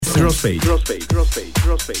Crossfade.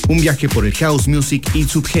 Un viaje por el house music y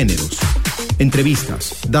subgéneros.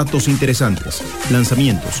 Entrevistas, datos interesantes,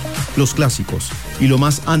 lanzamientos, los clásicos y lo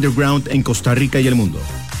más underground en Costa Rica y el mundo.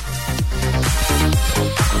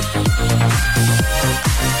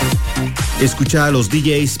 Escucha a los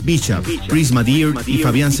DJs Bishop, Prisma Deer y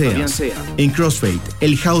Fabián Seas en Crossfade,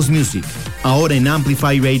 el house music, ahora en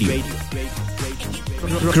Amplify Radio.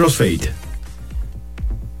 Crossfade.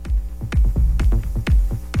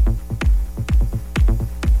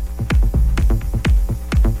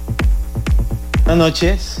 Buenas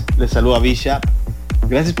noches, les saluda Bishop.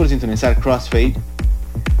 Gracias por sintonizar Crossfade.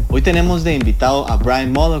 Hoy tenemos de invitado a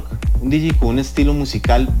Brian Mollock, un DJ con un estilo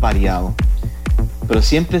musical variado, pero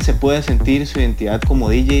siempre se puede sentir su identidad como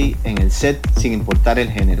DJ en el set sin importar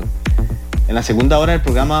el género. En la segunda hora del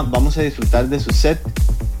programa vamos a disfrutar de su set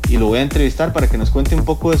y lo voy a entrevistar para que nos cuente un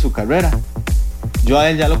poco de su carrera. Yo a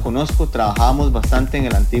él ya lo conozco, trabajábamos bastante en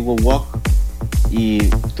el antiguo Walk y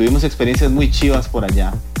tuvimos experiencias muy chivas por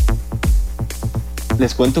allá.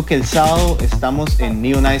 Les cuento que el sábado estamos en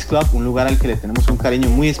Neo Nice Club, un lugar al que le tenemos un cariño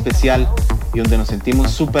muy especial y donde nos sentimos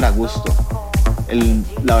súper a gusto.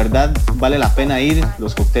 La verdad vale la pena ir,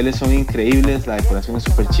 los cócteles son increíbles, la decoración es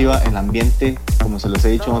súper chiva, el ambiente, como se los he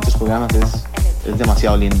dicho en otros programas, es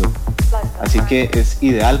demasiado lindo. Así que es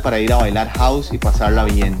ideal para ir a bailar house y pasarla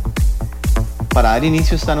bien. Para dar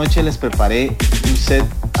inicio esta noche les preparé un set.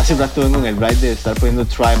 Hace rato vengo en el ride de estar poniendo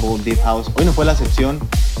tribal, deep house. Hoy no fue la excepción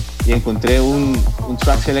y encontré un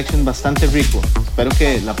track selection bastante rico. Espero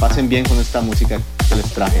que la pasen bien con esta música que les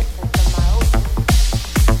traje.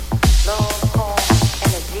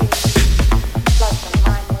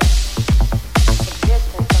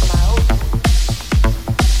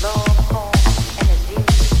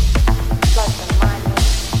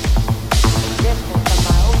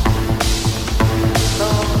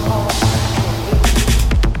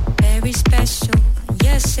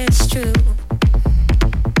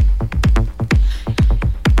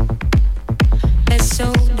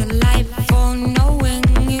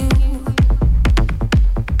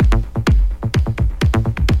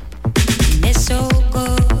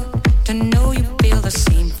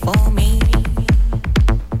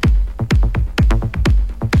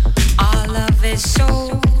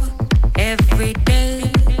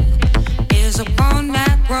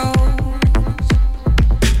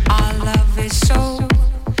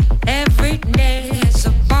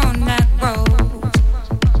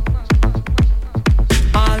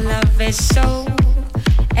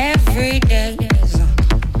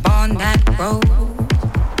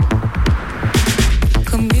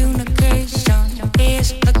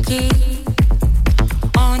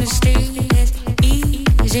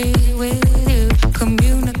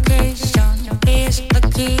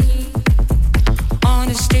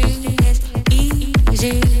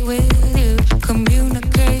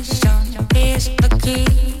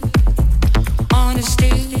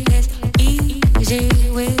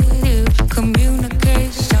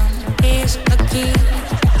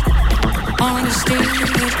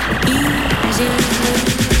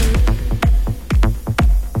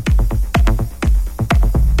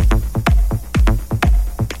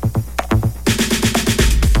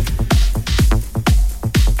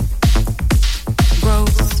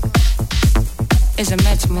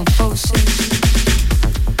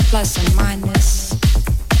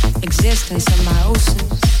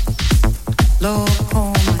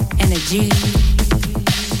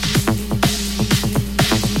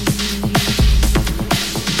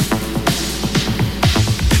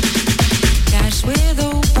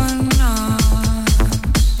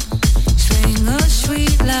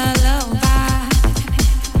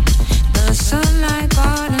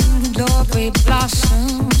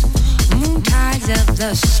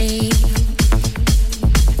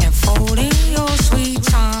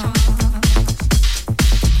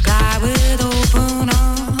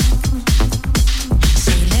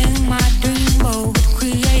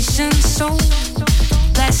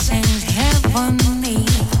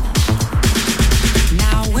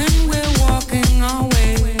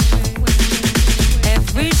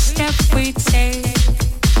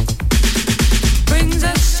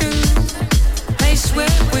 Where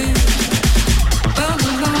we belong.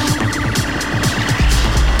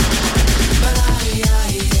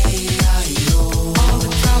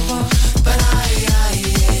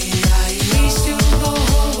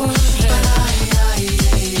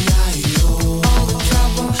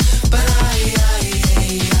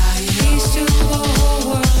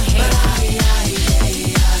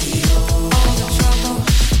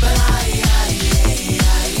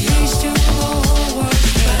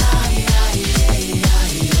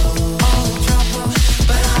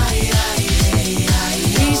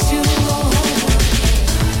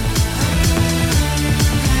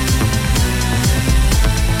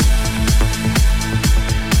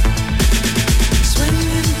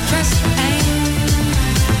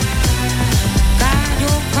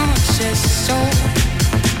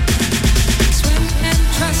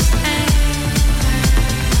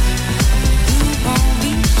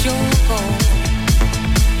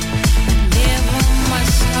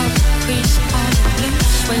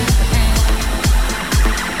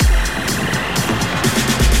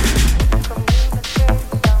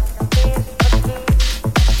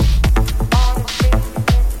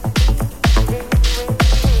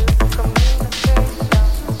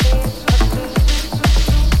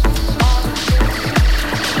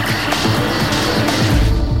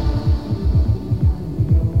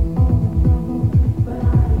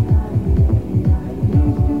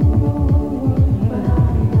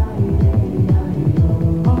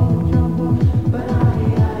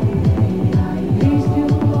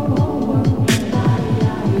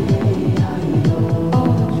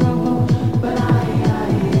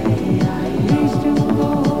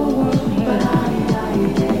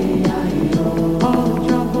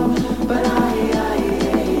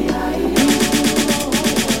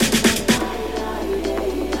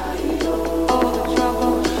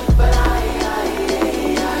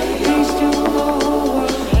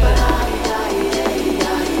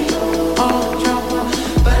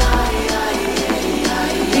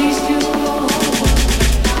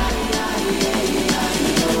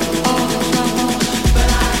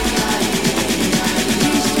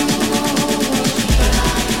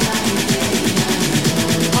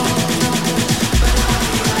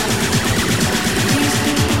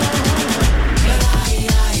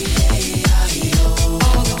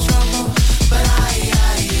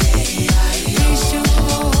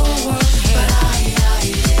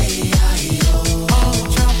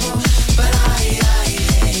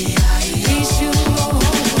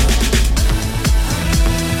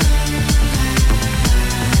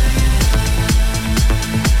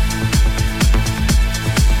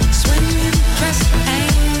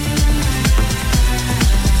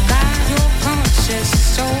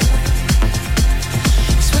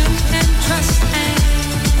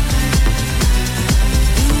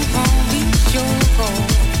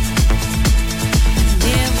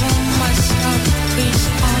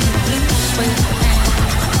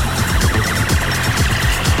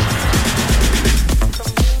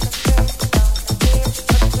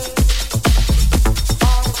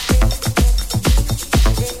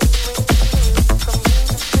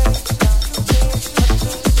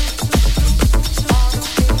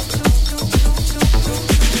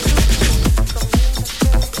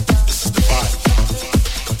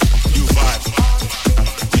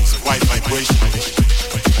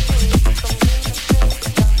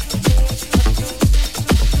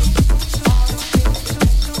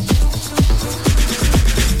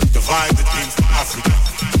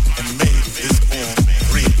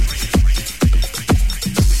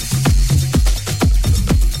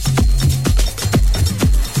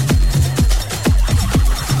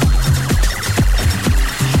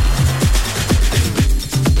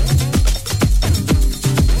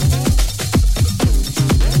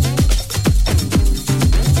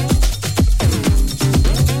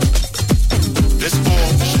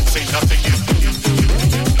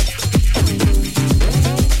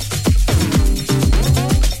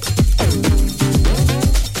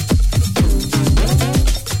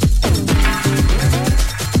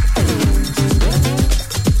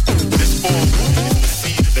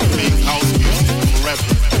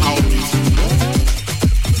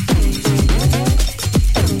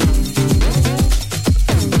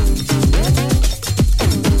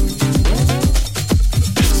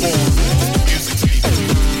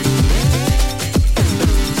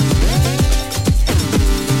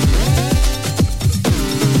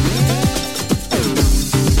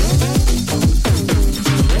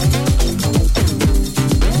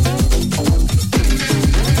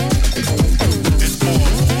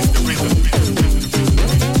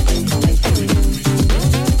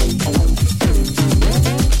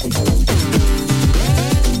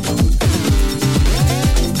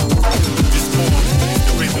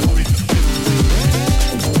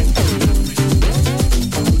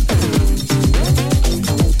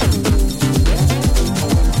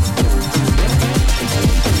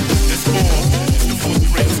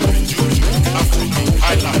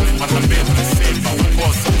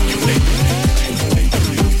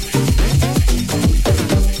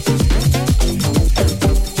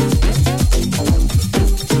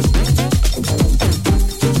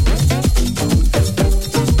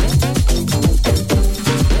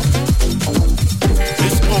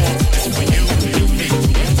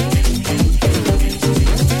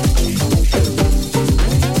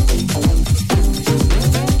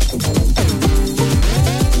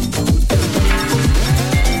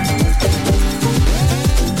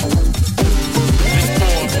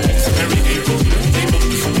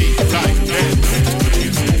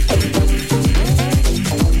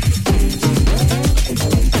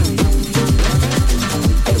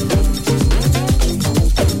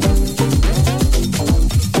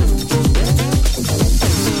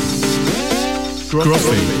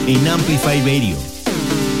 Crossfade en Amplify Radio.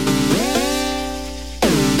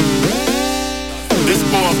 This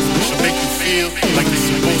ball should make you feel like it's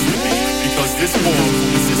supposed to be, because this ball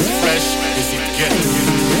is as fresh as it gets.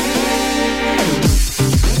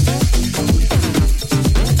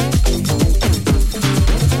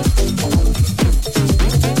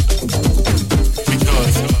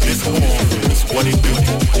 What it do?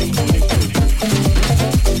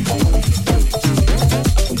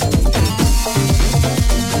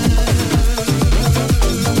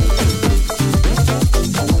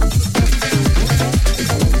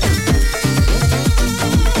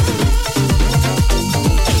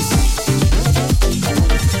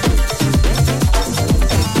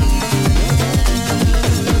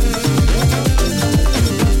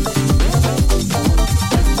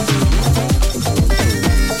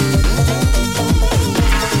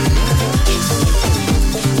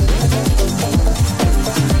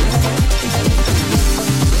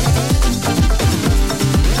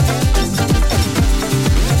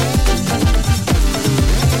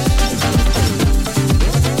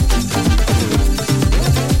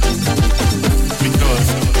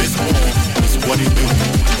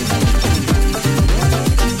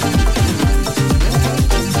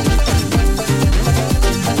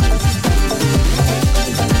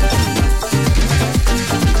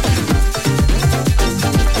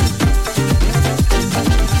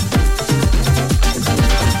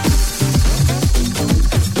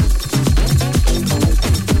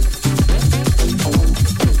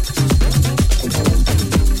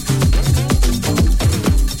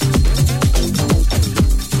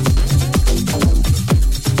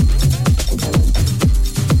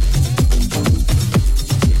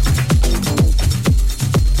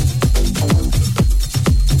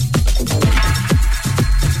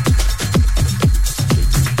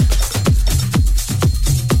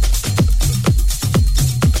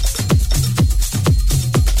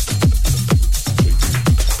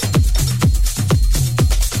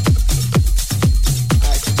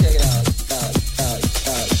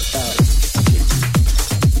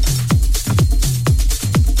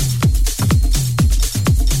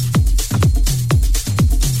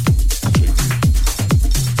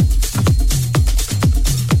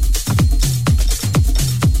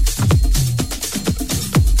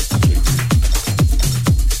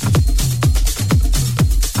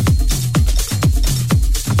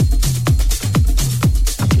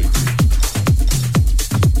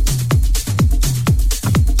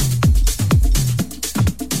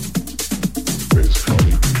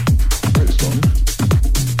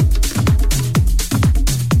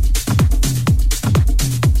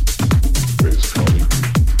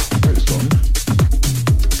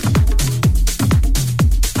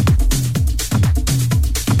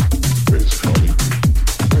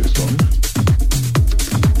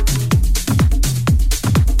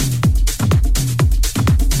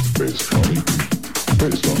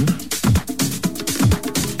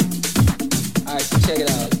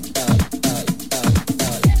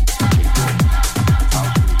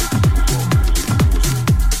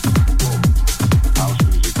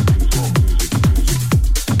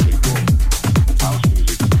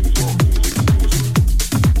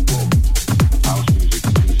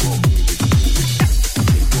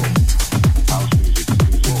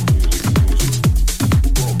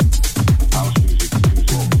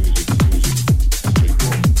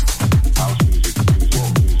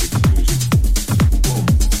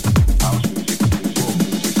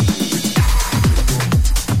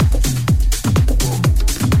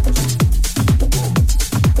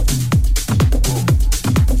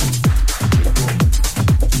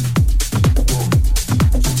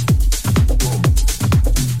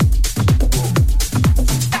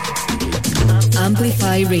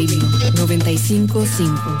 Amplify Radio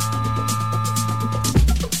 95.5.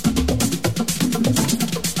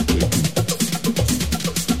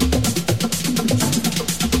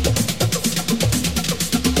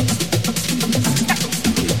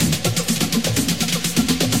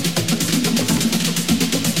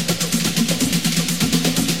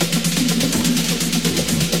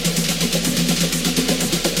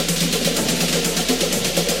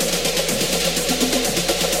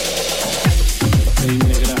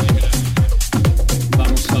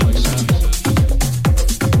 Vamos a ver.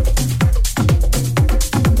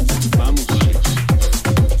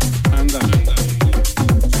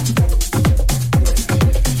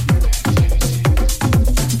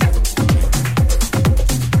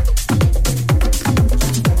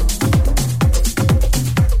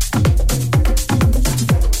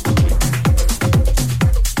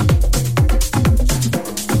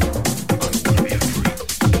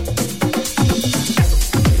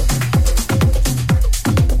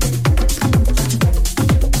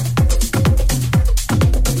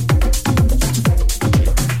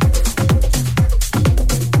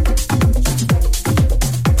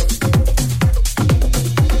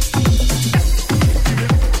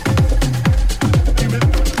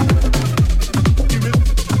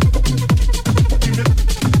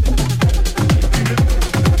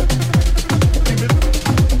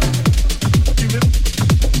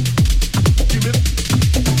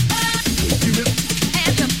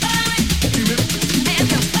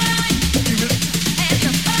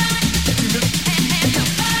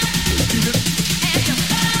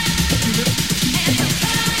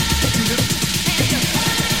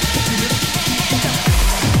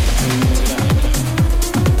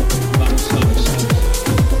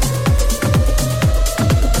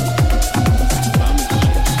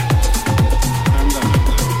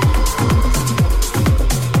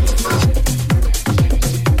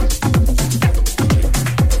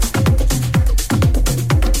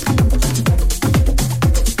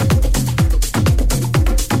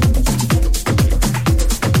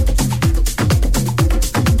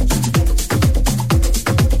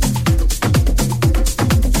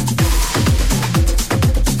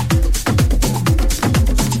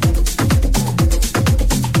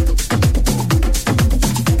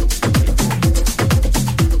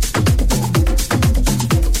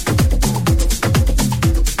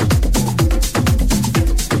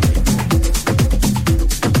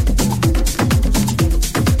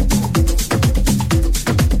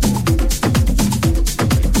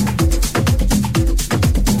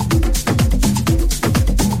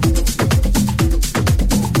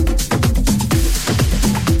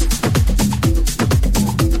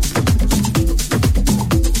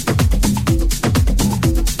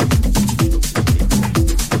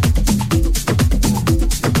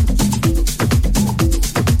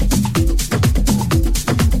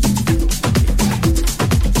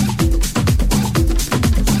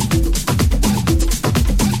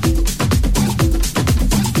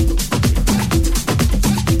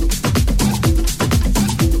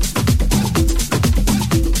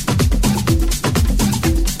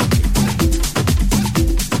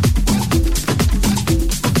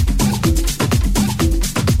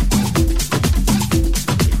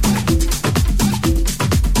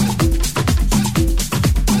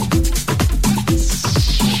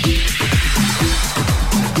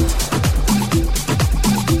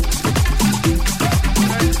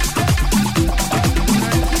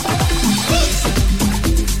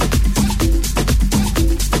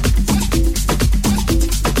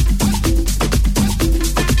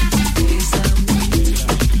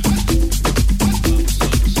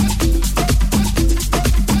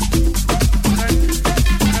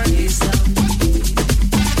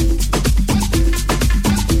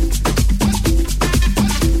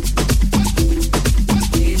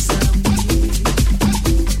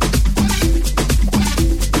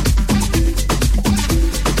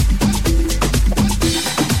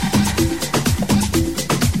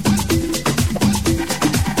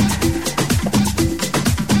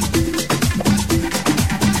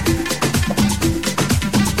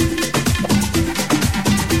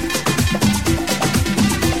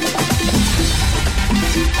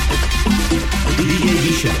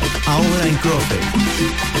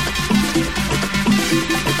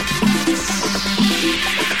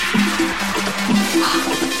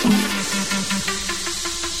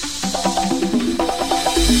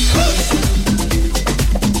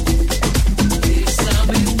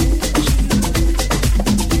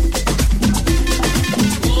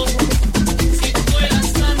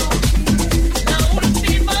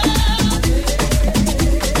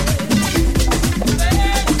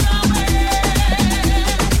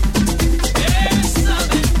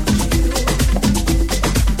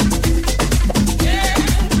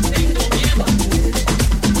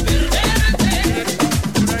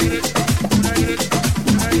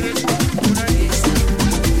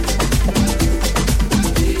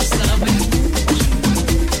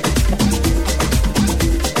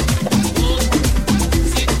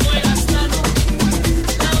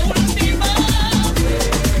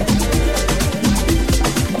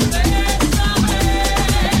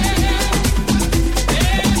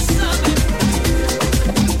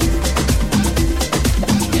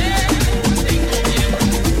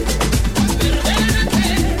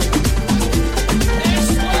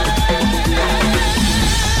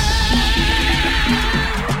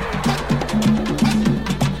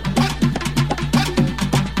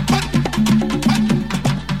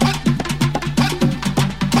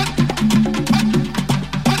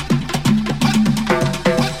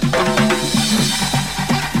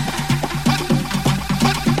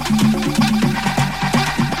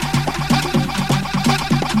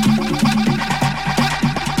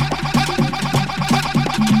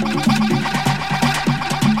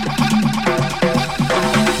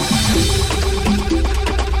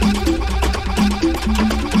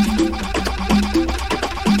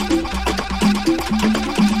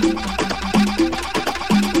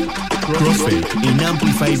 Crossfade en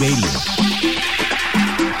Amplify Radio.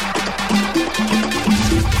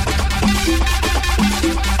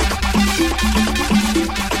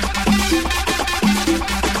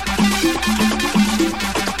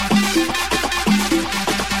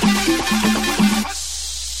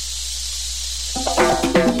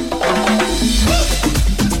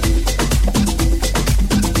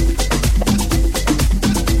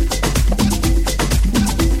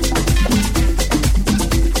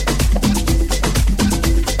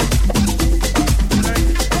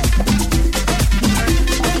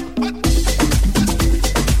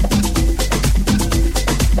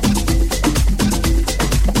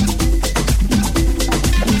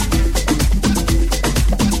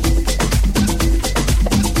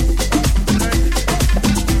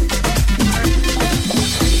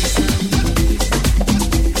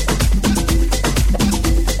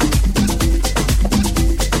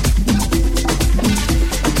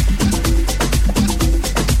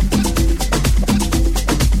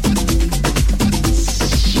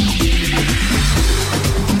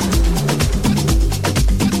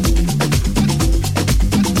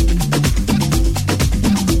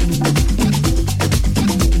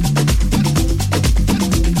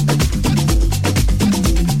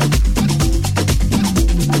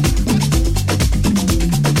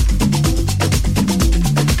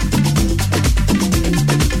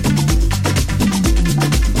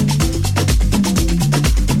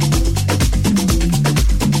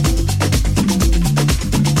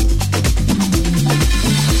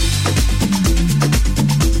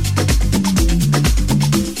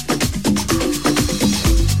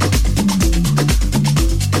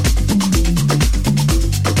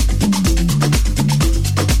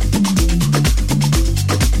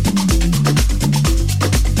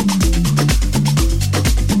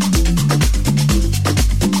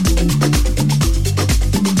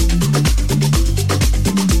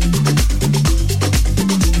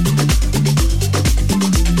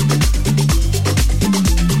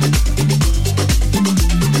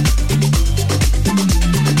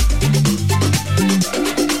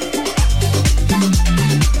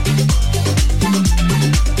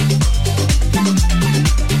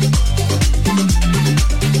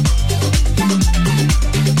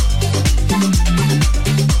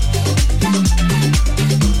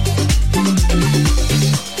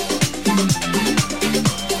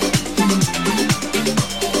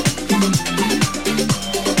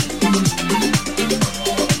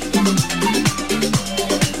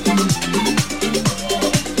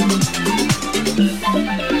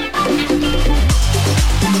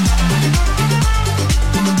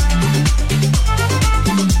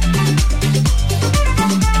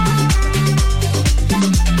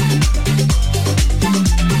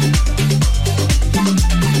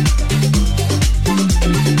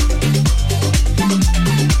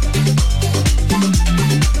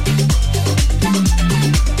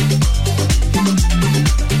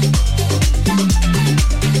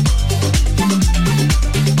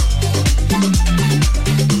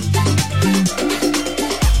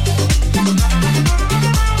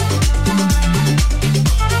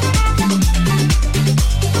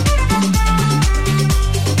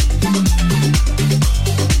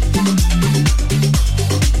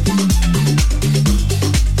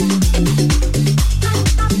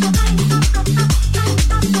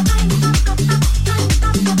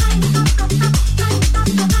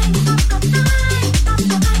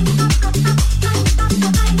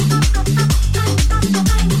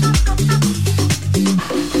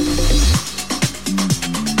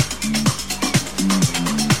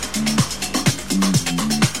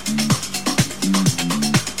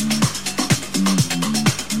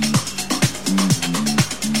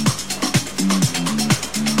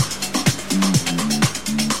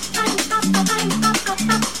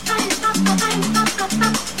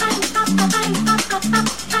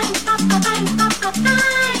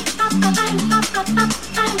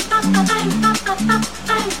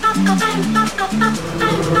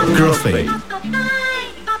 Crossfade.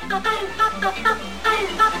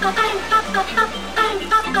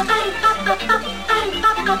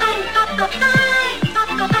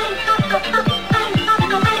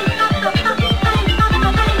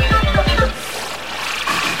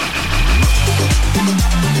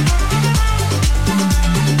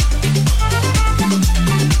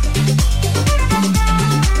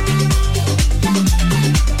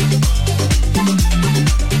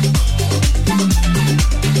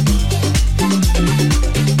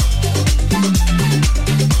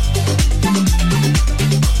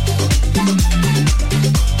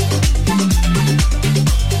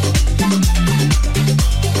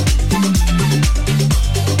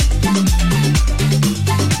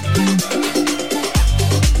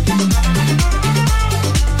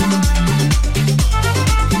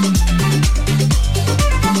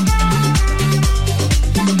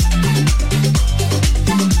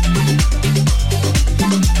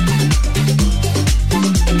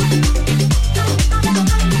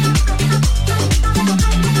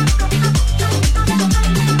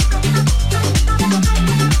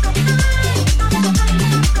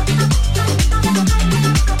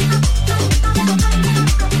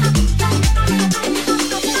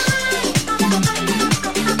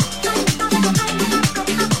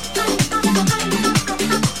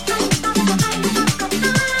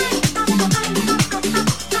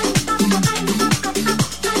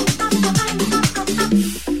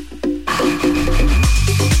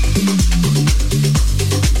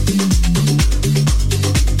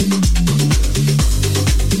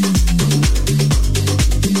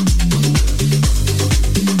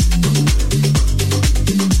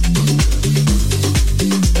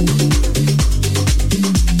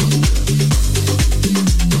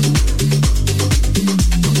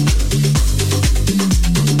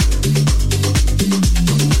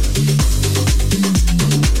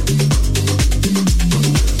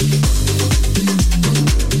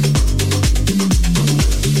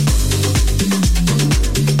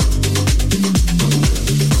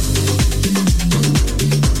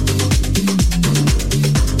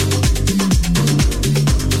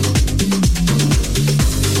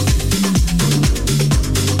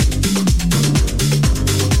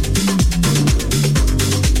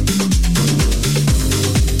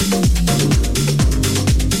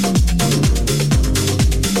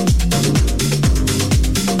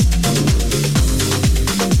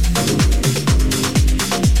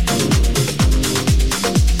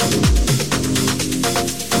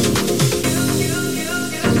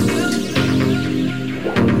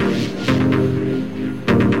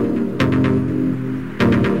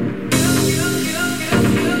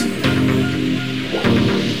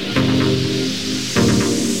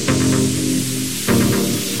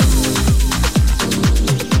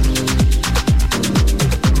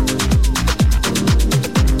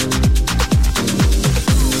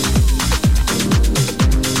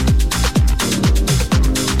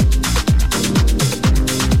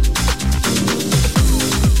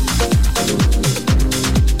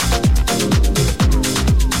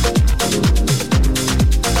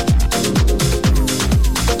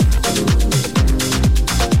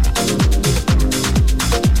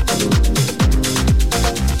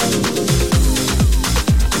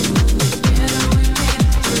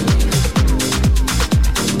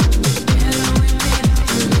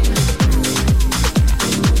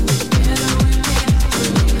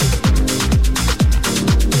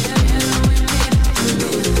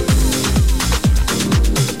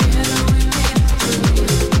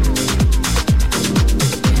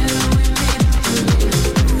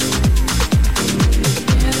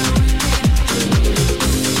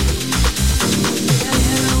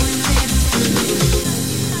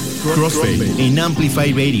 Crossfade en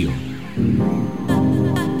Amplify Radio.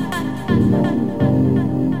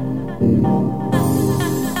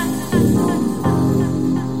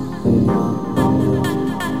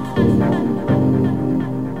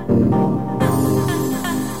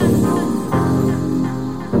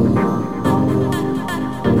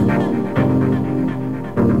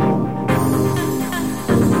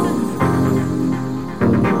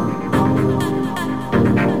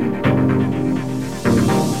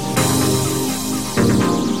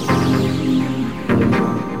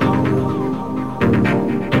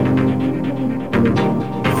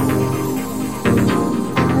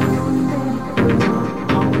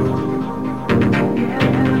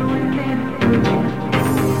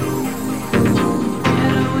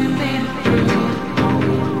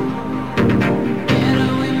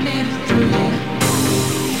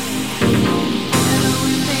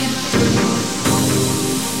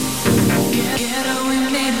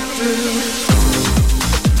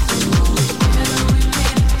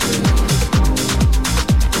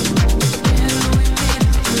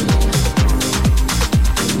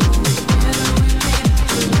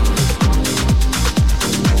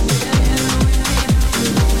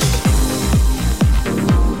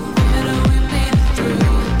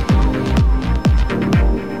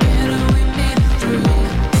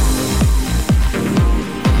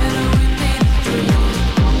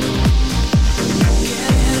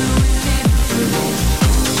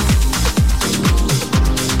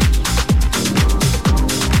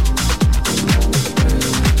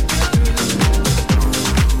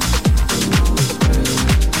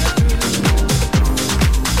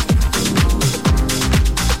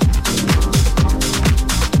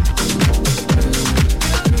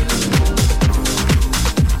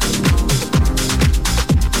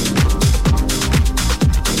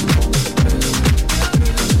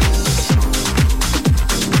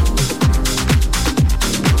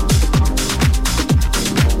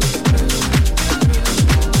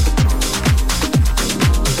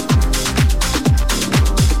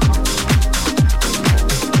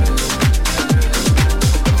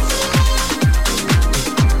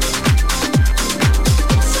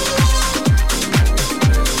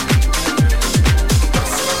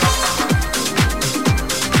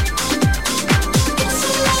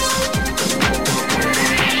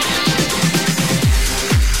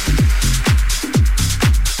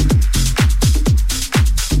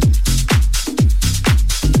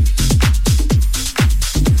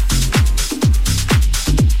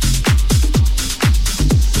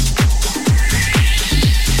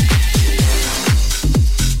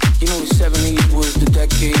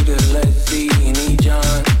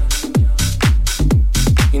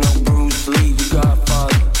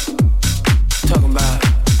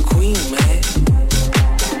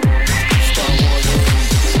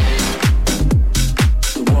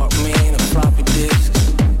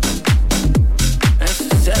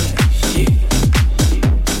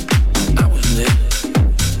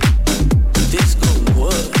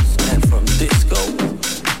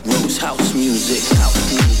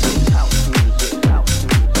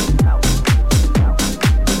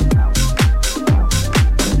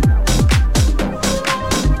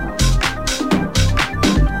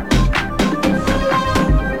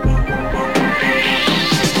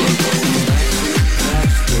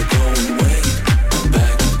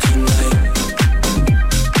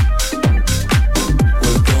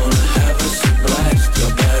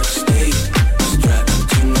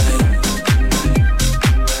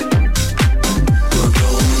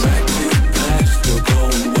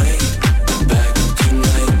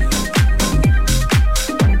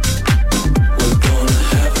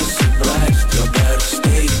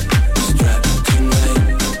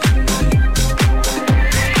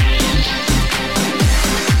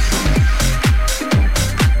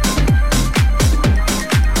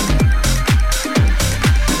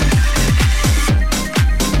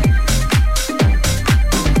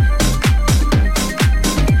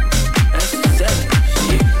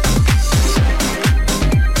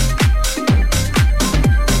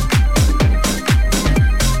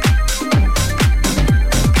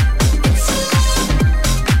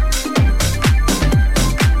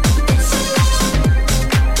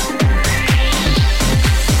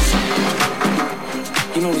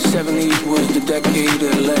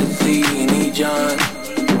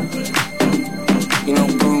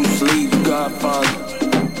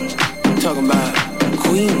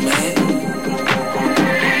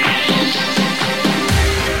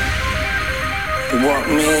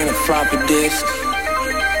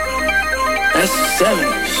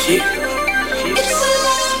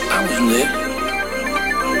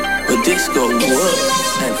 disco world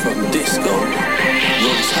and from disco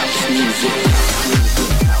rose house music.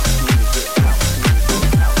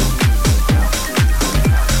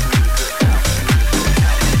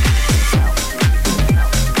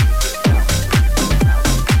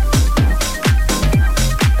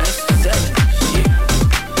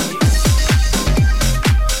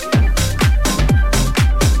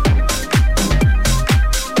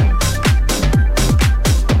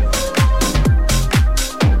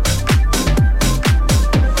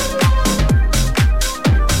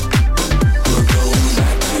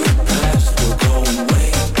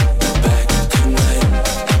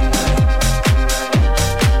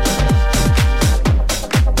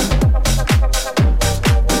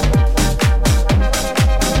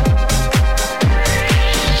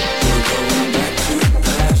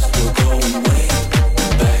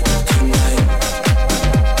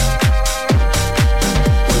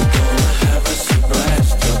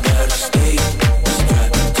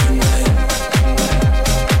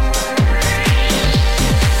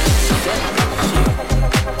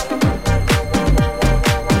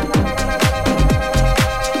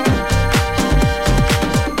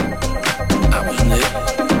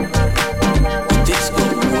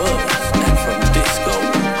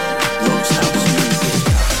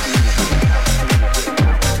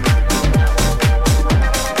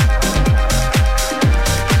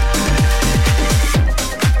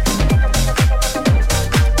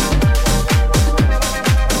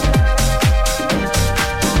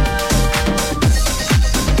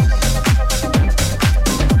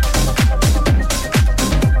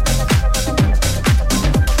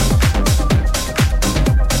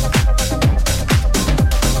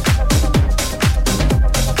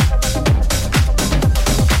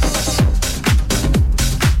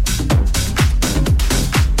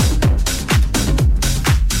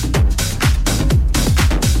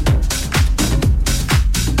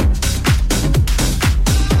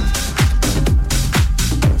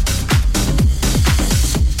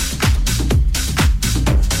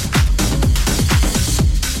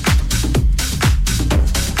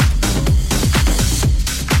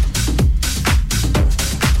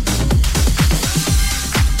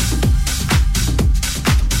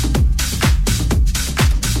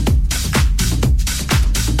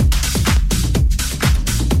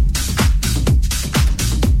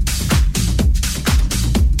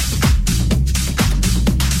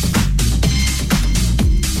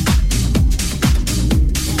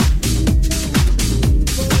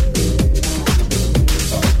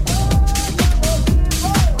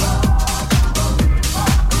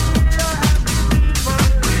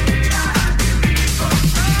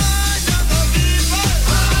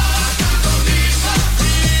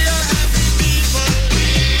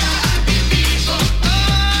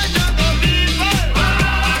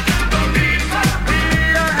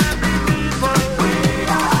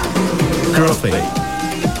 Crossfade.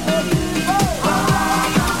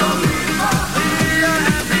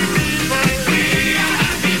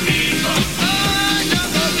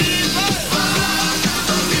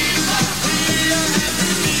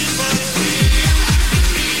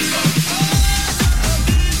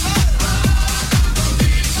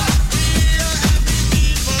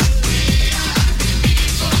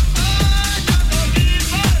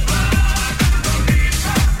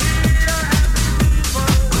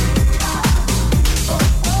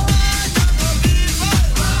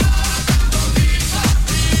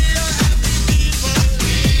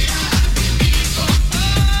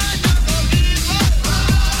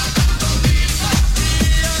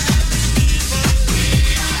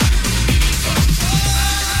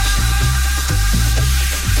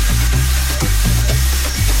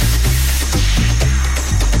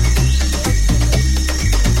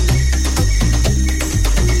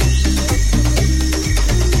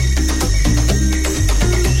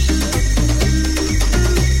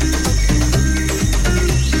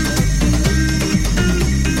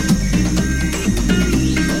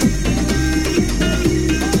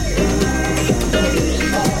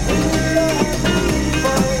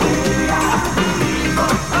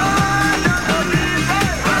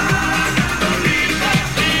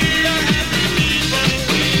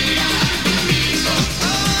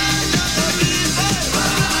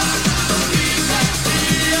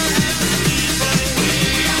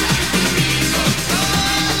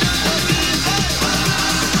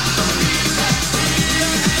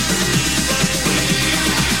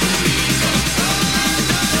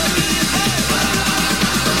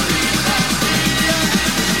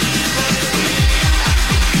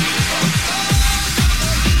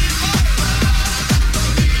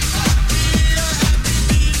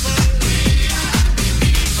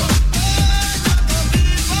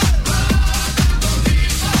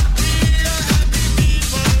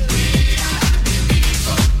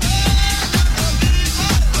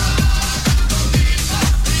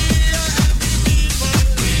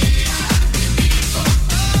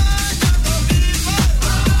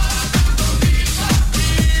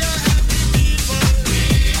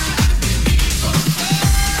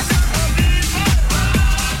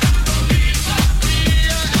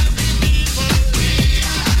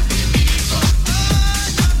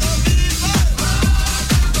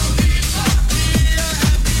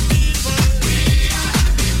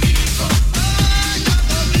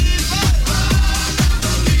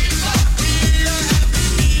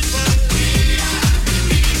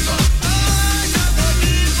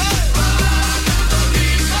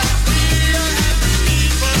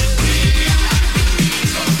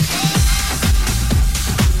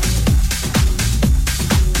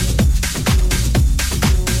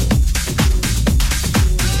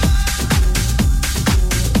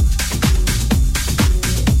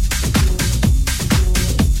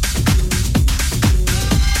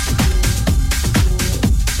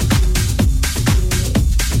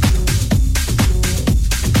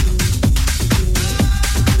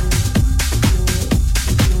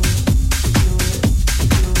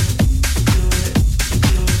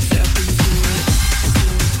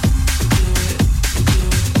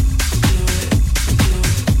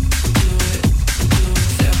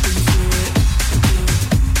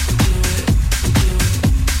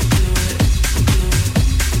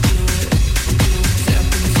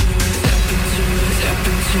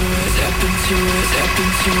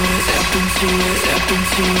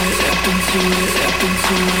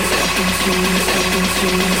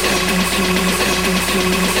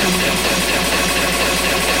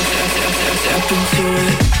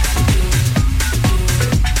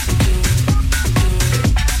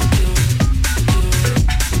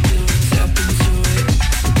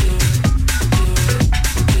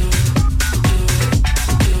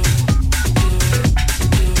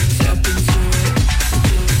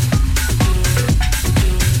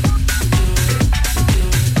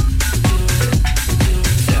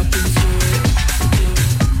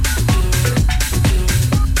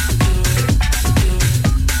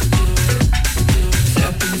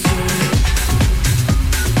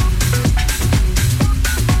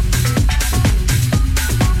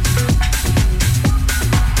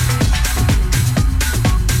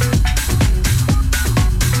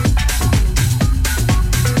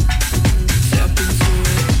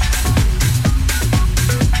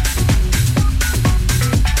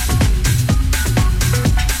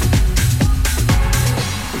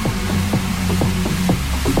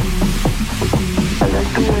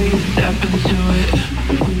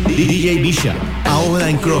 DJ Bisha, ahora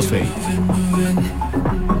en Crossfade.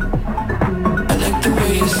 I like the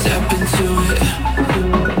way you step into it.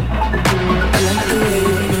 I like the way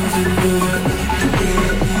you move it.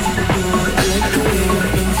 I like the way you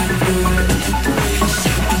move it. I like the way you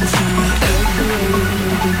step into it. I like the way you step into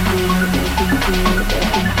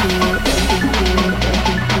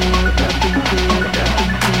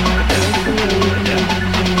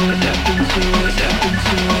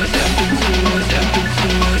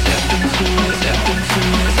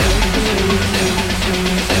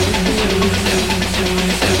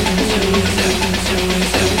it.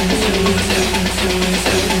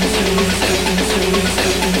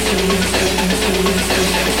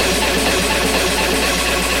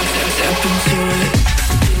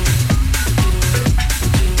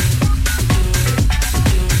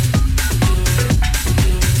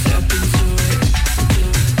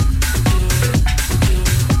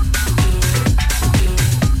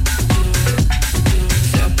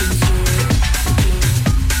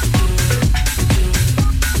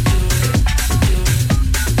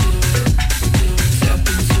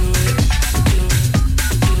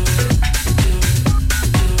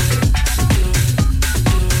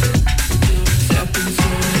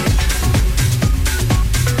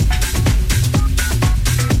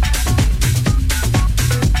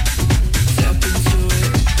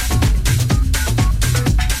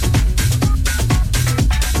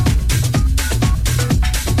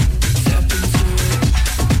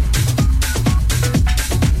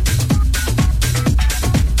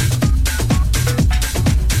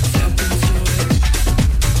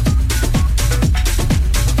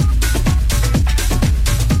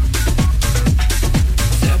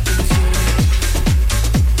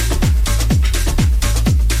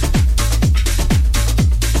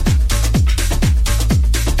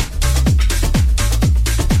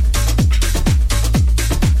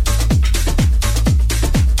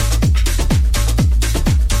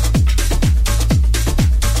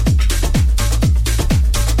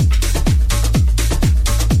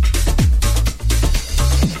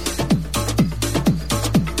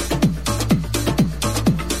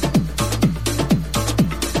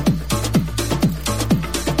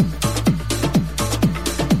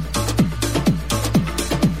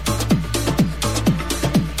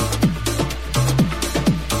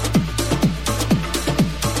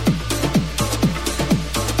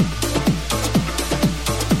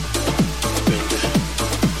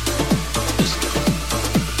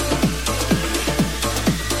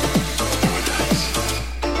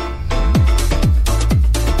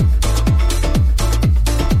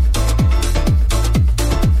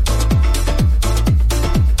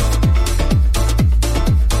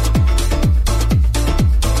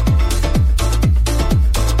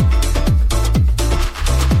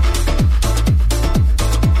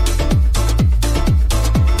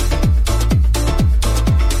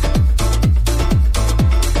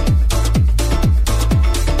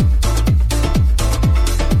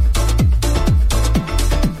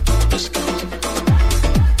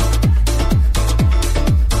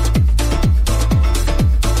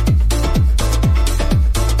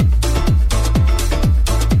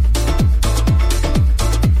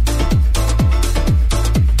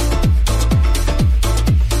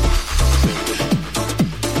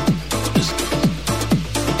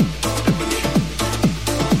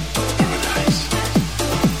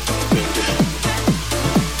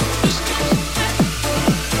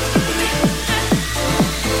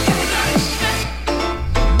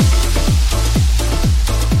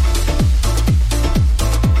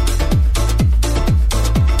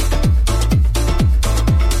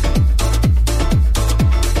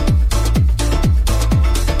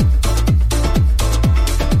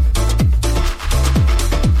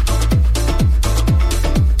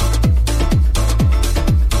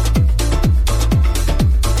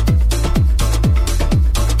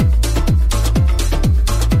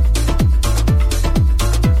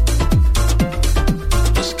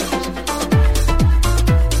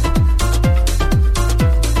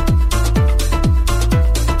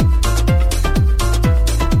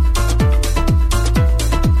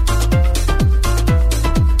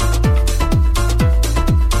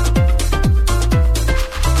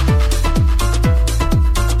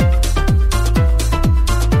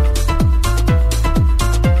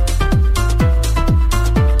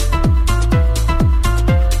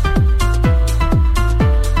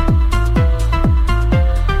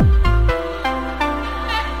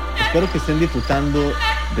 que estén disfrutando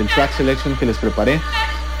del track selection que les preparé.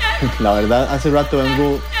 La verdad, hace rato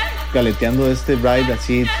vengo galeteando este ride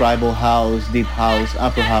así, tribal house, deep house,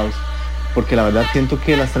 afro house, porque la verdad siento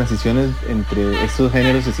que las transiciones entre estos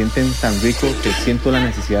géneros se sienten tan ricos que siento la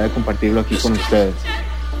necesidad de compartirlo aquí con ustedes.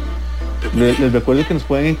 Les recuerdo que nos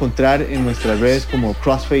pueden encontrar en nuestras redes como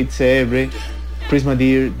Crossfade CR, Prisma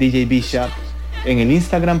Deer, DJ Bishop. En el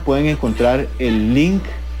Instagram pueden encontrar el link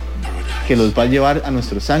que los va a llevar a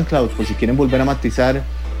nuestro SoundCloud por si quieren volver a matizar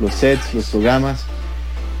los sets, los programas.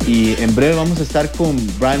 Y en breve vamos a estar con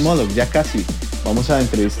Brian Mollock, ya casi. Vamos a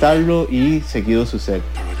entrevistarlo y seguido su set.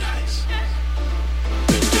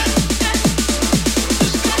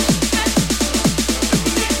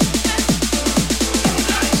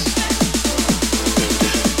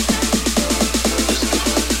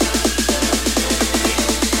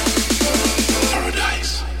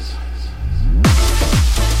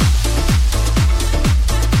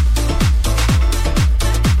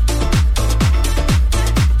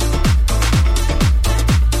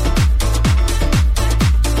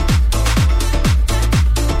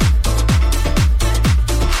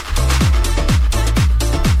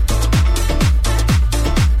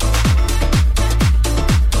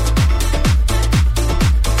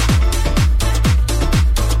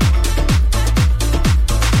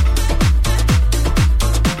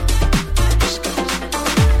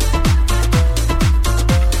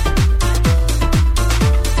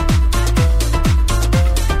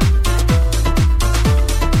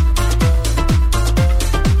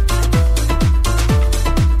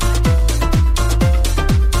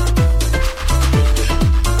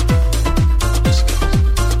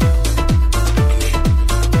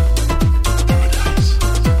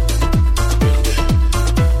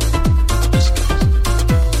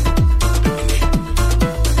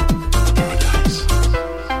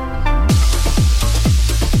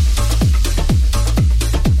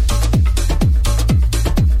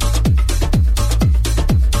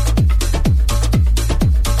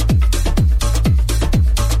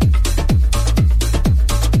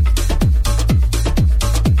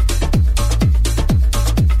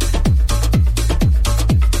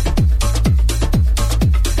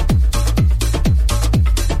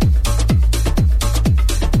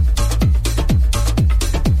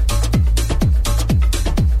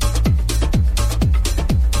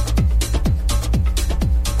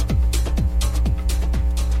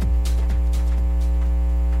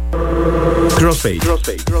 Crossfade.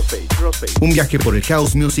 Un viaje por el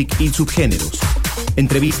house music y subgéneros.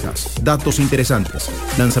 Entrevistas, datos interesantes,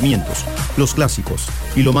 lanzamientos, los clásicos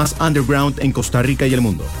y lo más underground en Costa Rica y el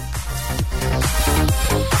mundo.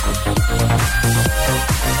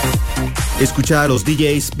 Escucha a los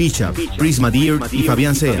DJs Bishop, Prisma Deer y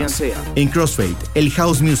Fabián Sea en Crossfade, el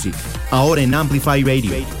house music, ahora en Amplify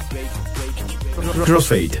Radio.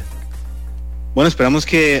 Crossfade. Bueno, esperamos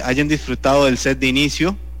que hayan disfrutado del set de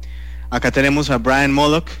inicio. Acá tenemos a Brian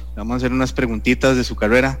Mollock. Vamos a hacer unas preguntitas de su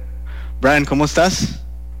carrera. Brian, ¿cómo estás?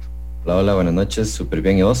 Hola, buenas noches. Súper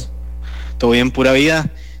bien, ¿y vos? Todo bien, pura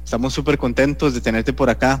vida. Estamos súper contentos de tenerte por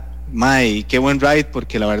acá. Mae, qué buen ride,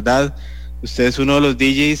 porque la verdad, usted es uno de los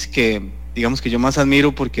DJs que, digamos, que yo más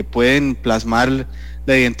admiro porque pueden plasmar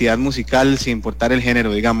la identidad musical sin importar el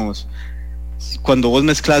género, digamos. Cuando vos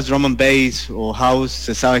mezclas drum and bass o house,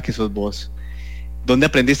 se sabe que sos vos. ¿Dónde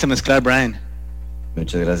aprendiste a mezclar, Brian?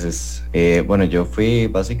 Muchas gracias. Bueno, yo fui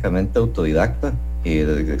básicamente autodidacta.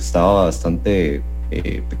 Desde que estaba bastante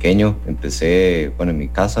pequeño, empecé, bueno, en mi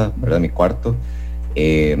casa, ¿verdad? En mi cuarto.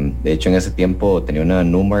 De hecho, en ese tiempo tenía una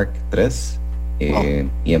Numark 3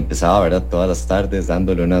 y empezaba, ¿verdad? Todas las tardes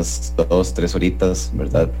dándole unas 2-3 horitas,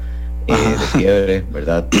 ¿verdad? De fiebre,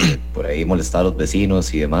 ¿verdad? Por ahí molestaba a los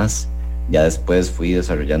vecinos y demás. Ya después fui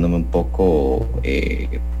desarrollándome un poco,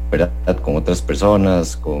 ¿verdad? Con otras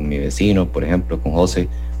personas, con mi vecino, por ejemplo, con José,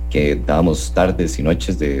 que dábamos tardes y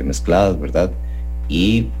noches de mezcladas, ¿verdad?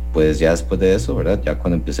 Y pues ya después de eso, ¿verdad? Ya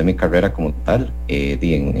cuando empecé mi carrera como tal,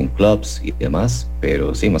 en clubs y demás,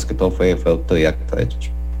 pero sí, más que todo fue autodidacta, de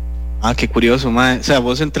hecho. Ah, qué curioso, mae. O sea,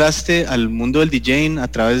 ¿vos entraste al mundo del DJing a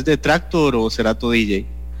través de Tractor o Cerato DJ?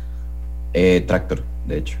 Tractor,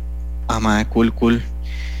 de hecho. Ah, mae, cool.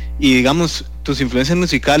 Y digamos, tus influencias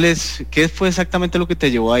musicales, ¿qué fue exactamente lo que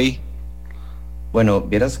te llevó ahí? Bueno,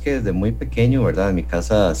 vieras que desde muy pequeño, ¿verdad? En mi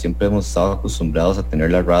casa siempre hemos estado acostumbrados a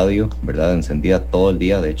tener la radio, ¿verdad? Encendida todo el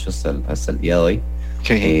día, de hecho hasta el día de hoy.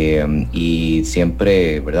 Y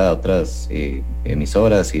siempre, ¿verdad? Otras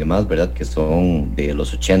emisoras y demás, ¿verdad? Que son de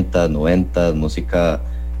los 80, 90, música,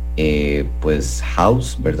 pues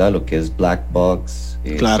house, ¿verdad? Lo que es Black Box,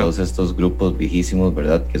 claro. Todos estos grupos viejísimos,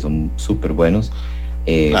 ¿verdad? Que son súper buenos.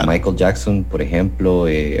 Claro. Michael Jackson, por ejemplo,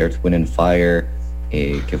 Earth, Wind and Fire,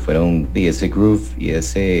 que fueron ese groove y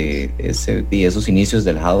esos inicios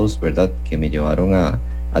del house, ¿verdad? Que me llevaron a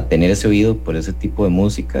tener ese oído por ese tipo de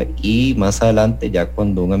música. Y más adelante, ya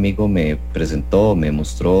cuando un amigo me presentó, me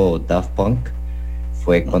mostró Daft Punk,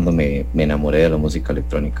 fue cuando me enamoré de la música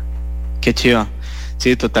electrónica. Qué chiva.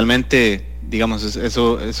 Sí, totalmente, digamos,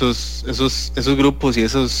 esos grupos y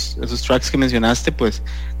esos tracks que mencionaste, pues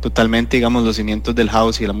totalmente, digamos, los cimientos del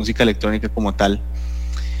house y de la música electrónica como tal.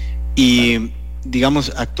 Y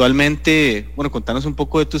digamos, actualmente, bueno, contanos un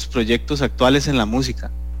poco de tus proyectos actuales en la música.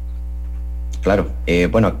 Claro,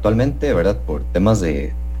 bueno, actualmente, ¿verdad? Por temas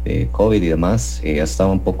de COVID y demás, ha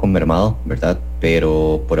estado un poco mermado, ¿verdad?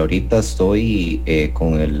 Pero por ahorita estoy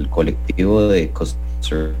con el colectivo de Costa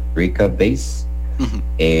Rica Bass,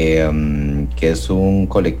 que es un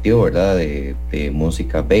colectivo, ¿verdad? De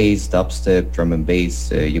música bass, dubstep, drum and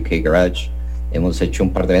bass, UK Garage. Hemos hecho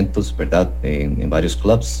un par de eventos, ¿verdad? En varios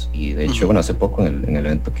clubs, y de hecho, bueno, hace poco en el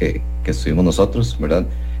evento que estuvimos nosotros, ¿verdad?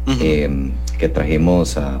 Que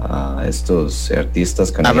trajimos a estos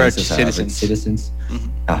artistas canadienses, Average Citizens.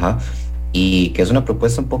 Ajá. Y que es una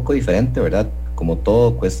propuesta un poco diferente, ¿verdad? Como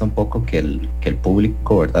todo, cuesta un poco que el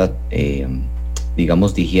público, ¿verdad?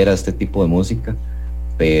 Digamos, digiera este tipo de música,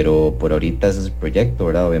 pero por ahorita ese es el proyecto,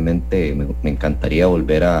 ¿verdad? Obviamente me encantaría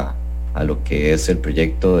volver a lo que es el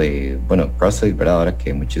proyecto de, bueno, Crossfade, ¿verdad? Ahora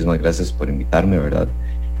que muchísimas gracias por invitarme, ¿verdad?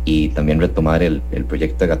 Y también retomar el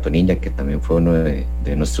proyecto de Gato Ninja, que también fue uno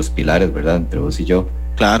de nuestros pilares, ¿verdad? Entre vos y yo.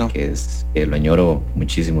 Claro. Que lo añoro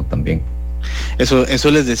muchísimo también.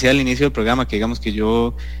 Eso les decía al inicio del programa, que digamos que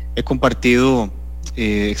yo he compartido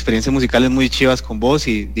experiencias musicales muy chivas con vos,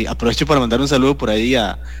 y aprovecho para mandar un saludo por ahí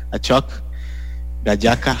a Chuck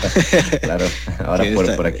Gallaca. Claro, ahora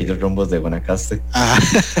por aquellos rumbos de Guanacaste.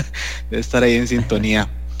 Debe estar ahí en sintonía.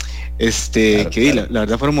 Claro, que claro. La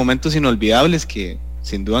verdad fueron momentos inolvidables que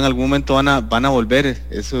sin duda en algún momento van a volver,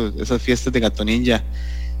 esas fiestas de Gato Ninja,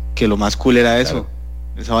 que lo más cool era eso, claro,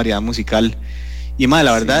 esa variedad musical. Y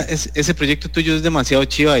la verdad, ese proyecto tuyo es demasiado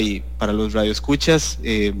chiva, y para los radioescuchas,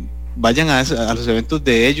 vayan a los eventos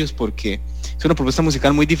de ellos, porque es una propuesta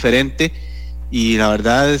musical muy diferente, y la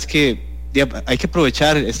verdad es que hay que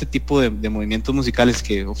aprovechar este tipo de movimientos musicales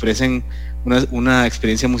que ofrecen una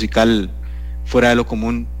experiencia musical fuera de lo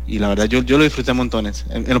común, y la verdad yo lo disfruté montones.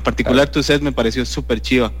 En lo particular, tu set me pareció súper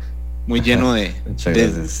chiva, muy lleno de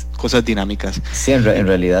cosas dinámicas. Sí, en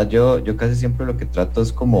realidad yo casi siempre lo que trato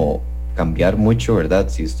es como cambiar mucho, ¿verdad?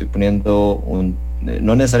 Si estoy poniendo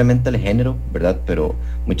no necesariamente el género, ¿verdad? Pero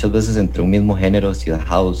muchas veces entre un mismo género, si es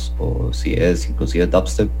house o si es inclusive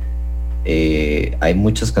dubstep, hay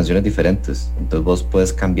muchas canciones diferentes, entonces vos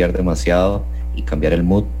puedes cambiar demasiado y cambiar el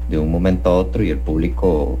mood de un momento a otro, y el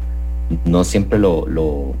público no siempre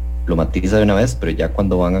lo matiza de una vez, pero ya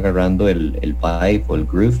cuando van agarrando el vibe o el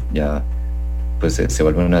groove, ya pues se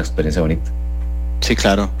vuelve una experiencia bonita. Sí,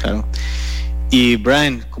 claro. Y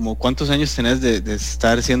Brian, ¿como cuántos años tenés de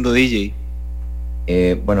estar siendo DJ?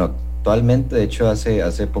 Bueno, actualmente, de hecho,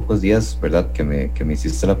 hace pocos días, ¿verdad? Que me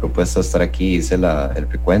hiciste la propuesta de estar aquí, hice el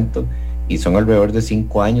recuento, y son alrededor de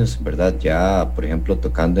 5 años, ¿verdad? Ya, por ejemplo,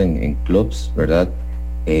 tocando en clubs, ¿verdad?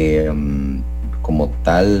 Como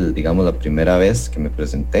tal, digamos, la primera vez que me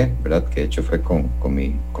presenté, ¿verdad? Que de hecho fue con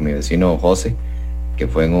mi vecino José, que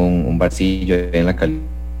fue en un barcillo en la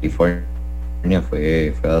California.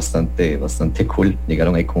 Fue bastante cool.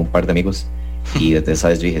 Llegaron ahí como un par de amigos, y desde esa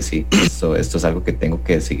vez yo dije, sí, esto es algo que tengo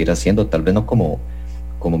que seguir haciendo, tal vez no como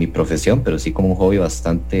mi profesión, pero sí como un hobby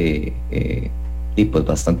bastante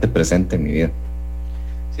bastante presente en mi vida.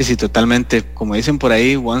 Sí, totalmente. Como dicen por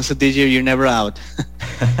ahí, once a DJ, you're never out.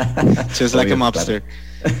 Just like a mobster.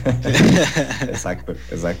 Exacto,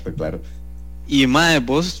 claro. Y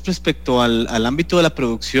vos, respecto al ámbito de la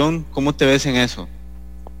producción, ¿cómo te ves en eso?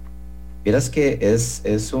 Vieras que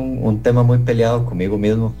es un tema muy peleado conmigo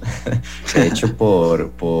mismo. De hecho,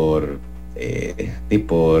 por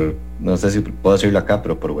no sé si puedo decirlo acá,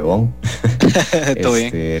 pero por huevón. Todo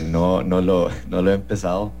bien. No lo he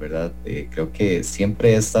empezado, ¿verdad? Creo que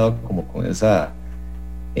siempre he estado como con esa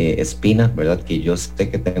espina, ¿verdad? Que yo sé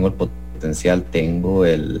que tengo el potencial, tengo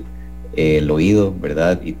el oído,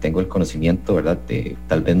 ¿verdad? Y tengo el conocimiento, ¿verdad?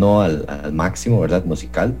 Tal vez no al máximo, ¿verdad?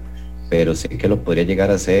 Musical, pero sé que lo podría llegar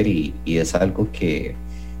a hacer, y es algo que,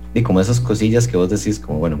 y como esas cosillas que vos decís,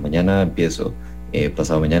 como bueno, mañana empiezo,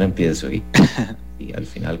 pasado mañana empiezo, y al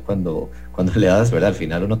final cuando le das, ¿verdad? Al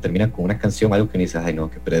final uno termina con una canción, algo que uno dice, ay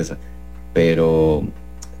no, qué pereza, pero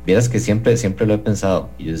vieras que siempre lo he pensado,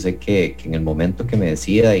 y yo sé que en el momento que me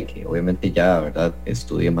decida, y que obviamente ya, ¿verdad?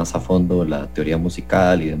 Estudie más a fondo la teoría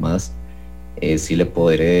musical y demás, sí le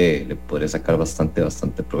podré sacar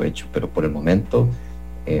bastante provecho, pero por el momento,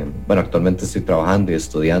 bueno, actualmente estoy trabajando y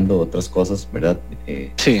estudiando otras cosas, ¿verdad?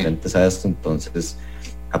 Sí. Diferentes a esto, entonces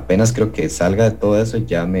apenas creo que salga de todo eso,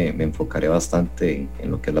 ya me enfocaré bastante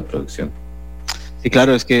en lo que es la producción. Sí,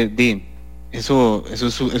 claro, es que eso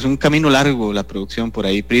es un camino largo, la producción. Por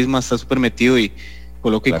ahí Prisma está súper metido y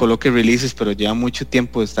coloque releases, pero lleva mucho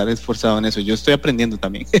tiempo de estar esforzado en eso. Yo estoy aprendiendo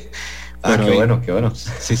también. Pero qué bueno.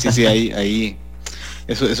 Sí, ahí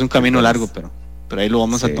eso es un camino largo, pero ahí lo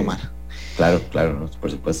vamos a tomar. Claro, no,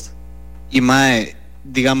 por supuesto. Y Mae,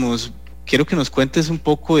 digamos, quiero que nos cuentes un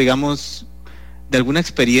poco, digamos, de alguna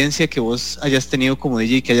experiencia que vos hayas tenido como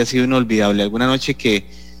DJ que haya sido inolvidable, alguna noche que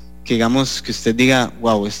digamos que usted diga,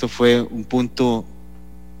 wow, esto fue un punto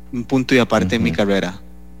y aparte en mi carrera.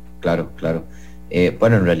 Claro.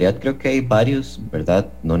 Bueno, en realidad creo que hay varios, ¿verdad?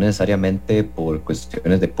 No necesariamente por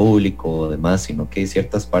cuestiones de público o demás, sino que hay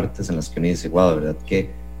ciertas partes en las que uno dice, wow, ¿verdad? Que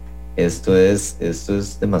esto es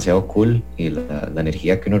demasiado cool y la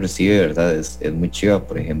energía que uno recibe, ¿verdad? Es muy chiva.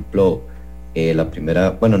 Por ejemplo, la primera,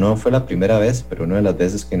 bueno, no fue la primera vez, pero una de las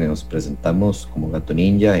veces que nos presentamos como Gato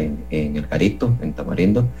Ninja en el Garito, en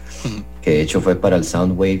Tamarindo, que de hecho fue para el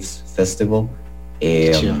Soundwaves Festival.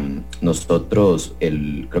 Nosotros,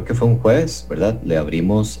 creo que fue un jueves, ¿verdad? Le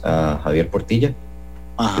abrimos a Javier Portilla,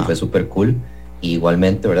 que fue súper cool. Y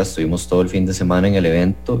igualmente, ¿verdad? Estuvimos todo el fin de semana en el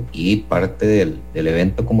evento y parte del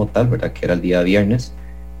evento como tal, ¿verdad? Que era el día viernes,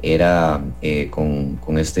 era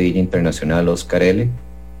con este DJ internacional Oscar L.,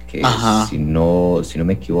 que si no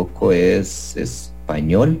me equivoco es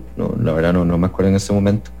español, no, la verdad no me acuerdo en este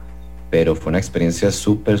momento, pero fue una experiencia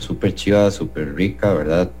súper chiva, súper rica,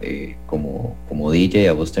 ¿verdad? Como DJ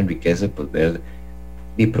a vos te enriquece pues ver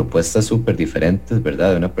propuestas súper diferentes,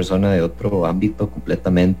 ¿verdad? De una persona de otro ámbito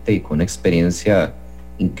completamente y con una experiencia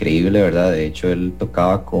increíble, ¿verdad? De hecho él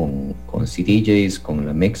tocaba con CDJs, con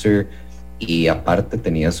la mixer y aparte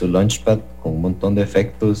tenía su launchpad con un montón de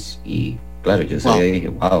efectos y claro, yo dije,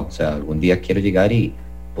 wow, o sea, algún día quiero llegar y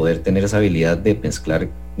poder tener esa habilidad de mezclar,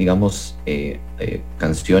 digamos,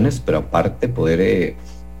 canciones, pero aparte poder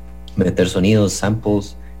meter sonidos,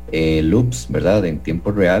 samples, loops, ¿verdad? En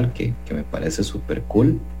tiempo real, que me parece súper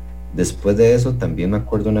cool. Después de eso, también me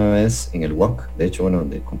acuerdo una vez en el Walk, de hecho, bueno,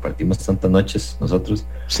 donde compartimos tantas noches nosotros.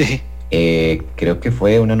 Sí. Creo que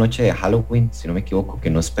fue una noche de Halloween, si no me equivoco, que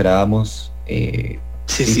no esperábamos.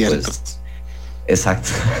 Sí, cierto. Pues, exacto.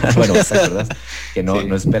 Bueno, ¿te acuerdas? Que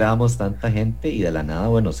no esperábamos tanta gente y de la nada,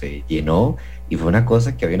 bueno, se llenó y fue una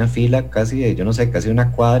cosa que había una fila casi de, yo no sé, casi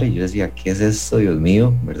una cuadra y yo decía, ¿qué es esto, Dios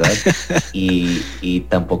mío? ¿Verdad? y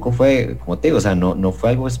tampoco fue, como te digo, o sea, no fue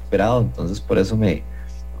algo esperado, entonces por eso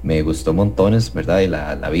me gustó montones, ¿verdad? Y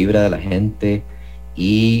la vibra de la gente.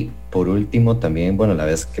 Y por último también, bueno, la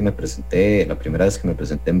primera vez que me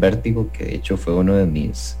presenté en Vértigo, que de hecho fue uno de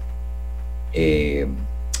mis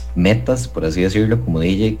metas, por así decirlo, como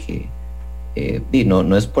DJ, que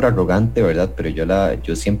no es por arrogante, ¿verdad? Pero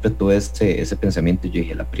yo siempre tuve ese pensamiento. Yo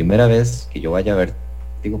dije, la primera vez que yo vaya a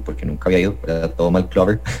Vértigo, porque nunca había ido, ¿verdad? Todo mal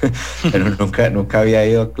Clover, pero nunca había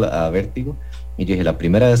ido a Vértigo, y yo dije, la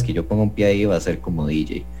primera vez que yo ponga un pie ahí va a ser como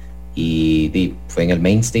DJ. Y fue en el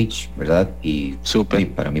main stage, ¿verdad? Y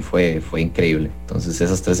para mí fue increíble. Entonces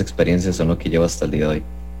esas 3 experiencias son lo que llevo hasta el día de hoy.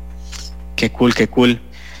 Qué cool.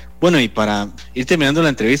 Bueno, y para ir terminando la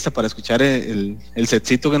entrevista, para escuchar el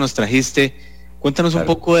setcito que nos trajiste, cuéntanos un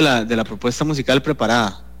poco de la propuesta musical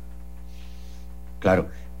preparada. Claro,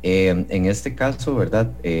 en este caso,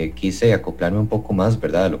 ¿verdad? Quise acoplarme un poco más,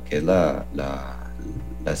 ¿verdad? A lo que es la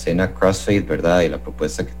escena Crossfade, ¿verdad? Y la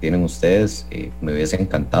propuesta que tienen ustedes. Me hubiese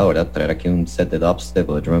encantado, ¿verdad? Traer aquí un set de dubstep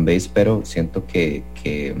o de drum and bass, pero siento que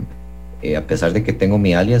a pesar de que tengo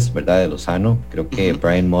mi alias, ¿verdad? De Lozano, creo que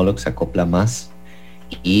Brian Mollock se acopla más.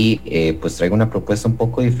 Y pues traigo una propuesta un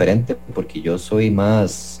poco diferente porque yo soy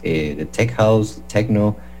más de tech house,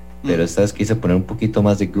 techno, pero esta vez quise poner un poquito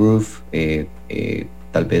más de groove,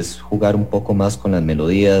 tal vez jugar un poco más con las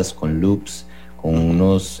melodías, con loops, con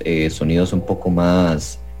unos sonidos un poco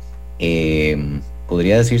más,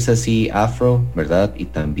 podría decirse así, afro, ¿verdad? Y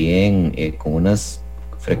también con unas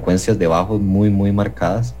frecuencias de bajo muy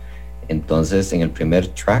marcadas. Entonces en el primer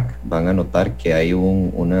track van a notar que hay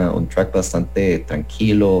un track bastante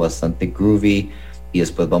tranquilo, bastante groovy, y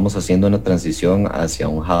después vamos haciendo una transición hacia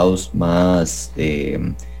un house más,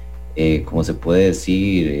 ¿cómo se puede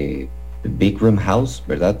decir? Big Room House,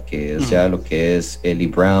 ¿verdad? Que es ya lo que es Ellie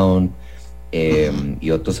Brown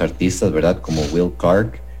y otros artistas, ¿verdad? Como Will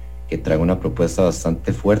Clark, que trae una propuesta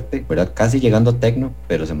bastante fuerte, ¿verdad? Casi llegando a techno,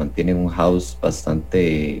 pero se mantiene en un house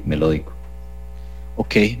bastante melódico.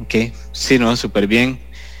 Ok, sí, no, súper bien.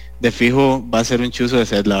 de fijo va a ser un chuzo de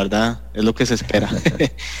set, la verdad, es lo que se espera.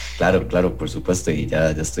 Claro, por supuesto, y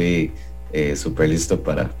ya estoy súper listo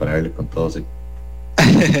para darle con todo, sí.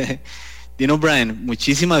 Dino, Brian,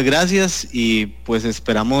 muchísimas gracias y pues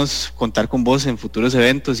esperamos contar con vos en futuros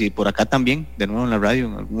eventos y por acá también, de nuevo en la radio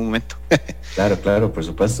en algún momento. Claro, por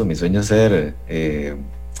supuesto, mi sueño es ser,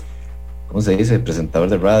 ¿cómo se dice? Presentador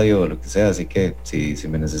de radio o lo que sea, así que si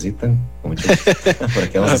me necesitan, con mucho gusto, por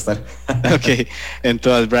aquí vamos a estar. Ok,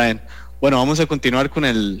 entonces, Brian, bueno, vamos a continuar con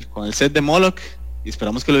el set de Moloch y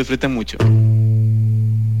esperamos que lo disfruten mucho.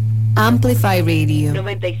 Amplify Radio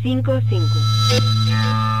 95.5.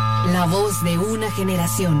 La voz de una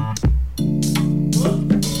generación.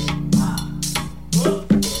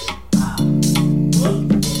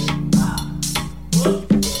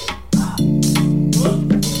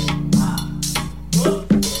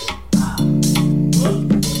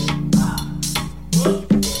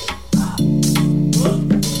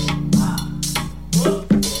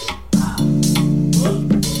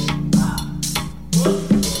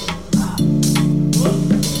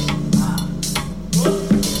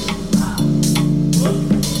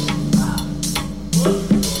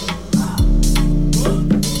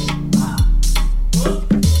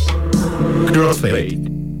 Crossfade.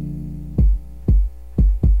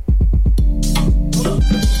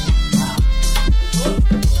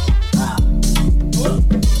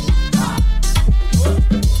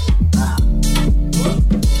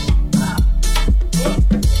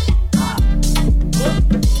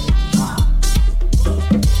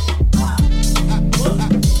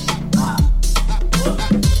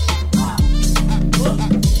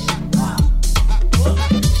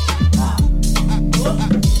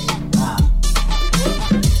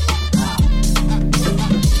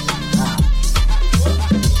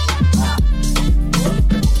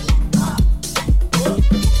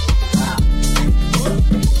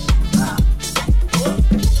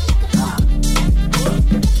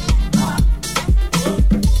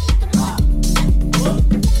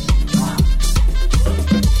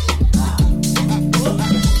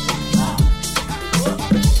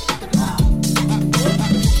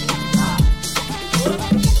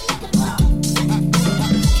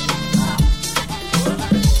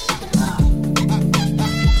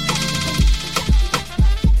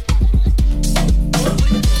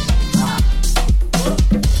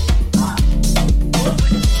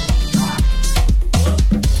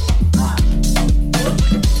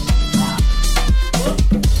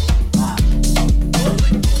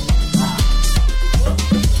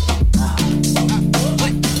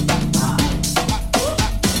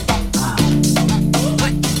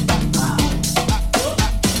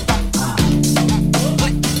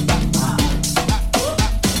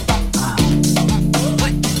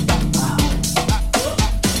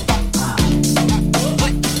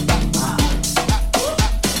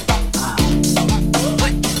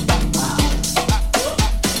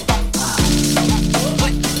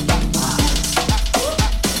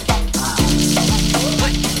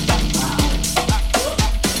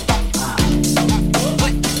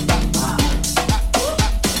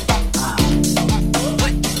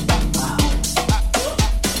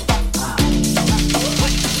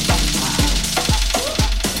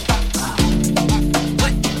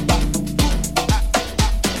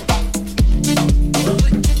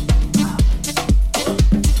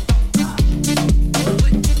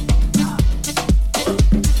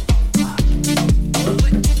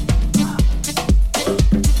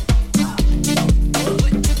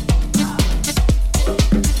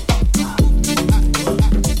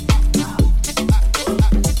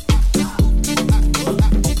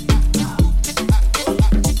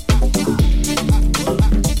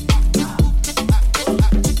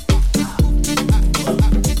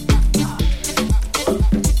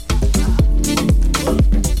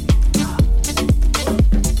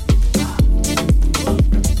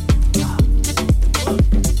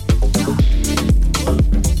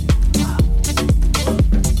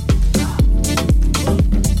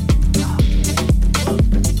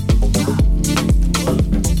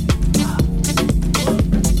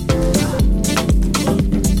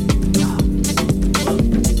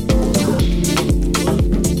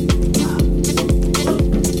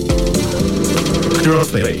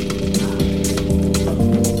 Crossfade.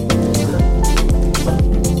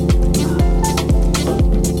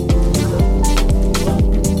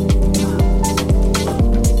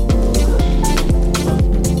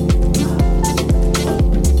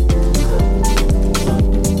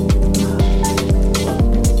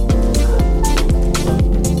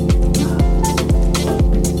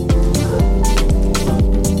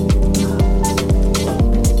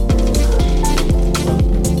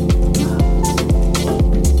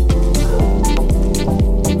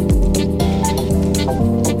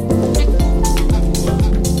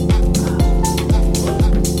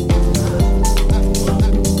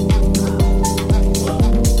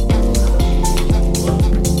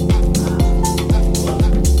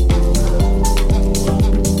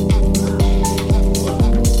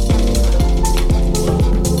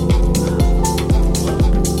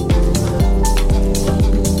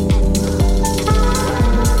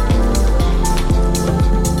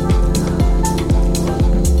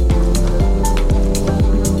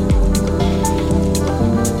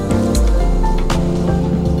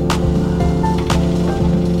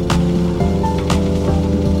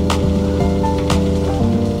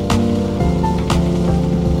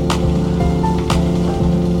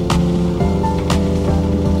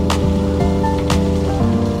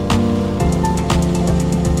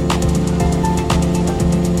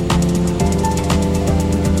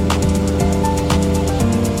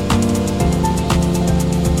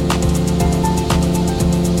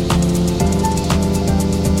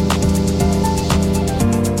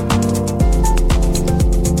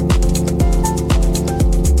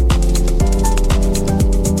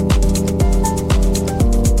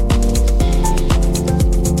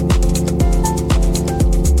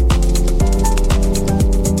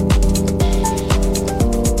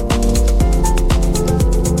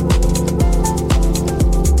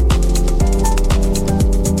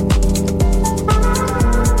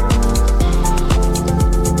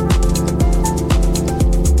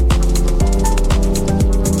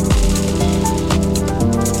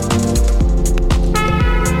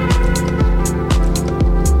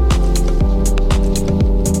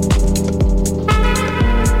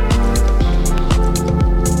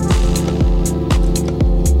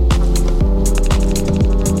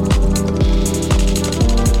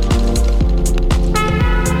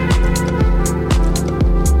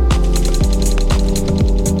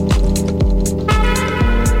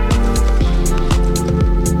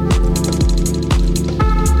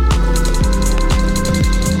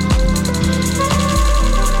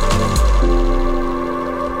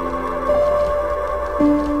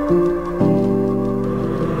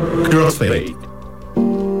 Crossfade.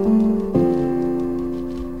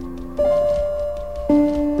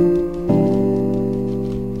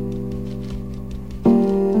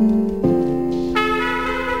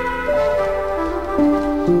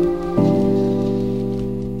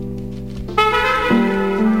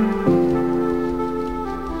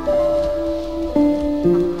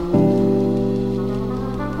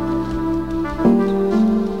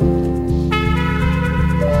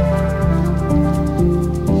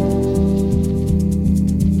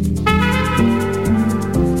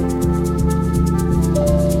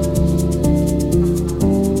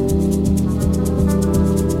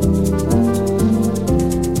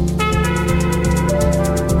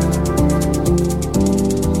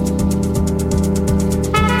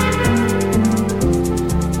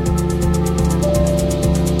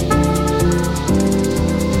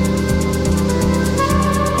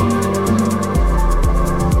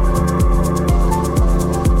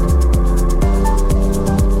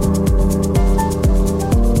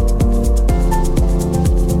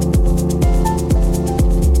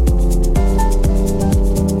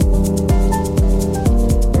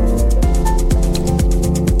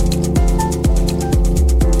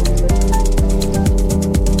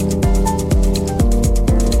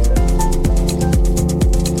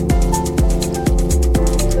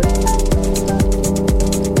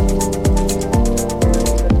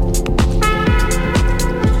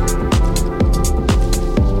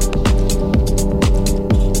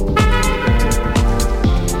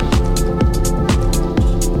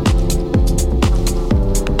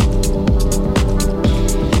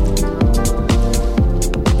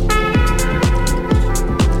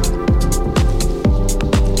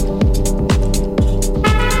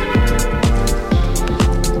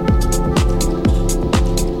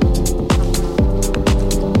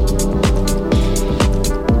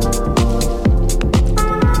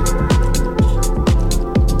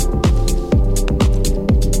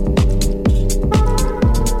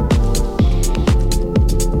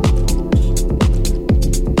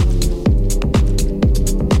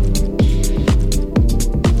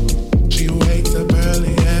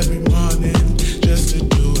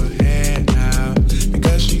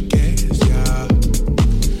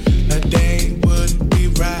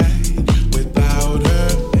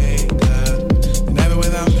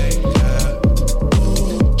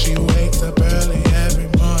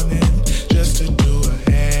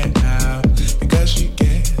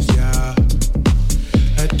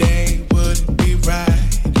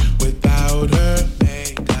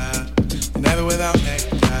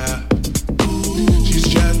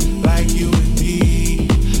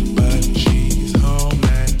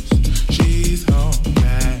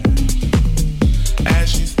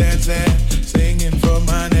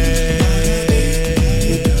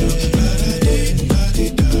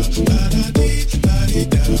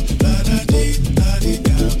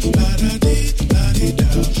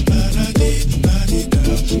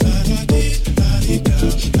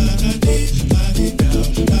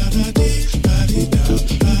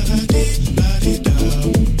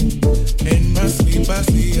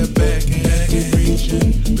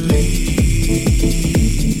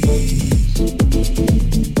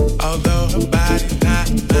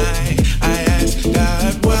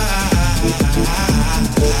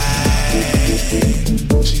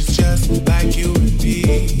 She's just like you and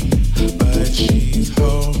me, but she's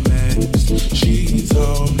homeless. She's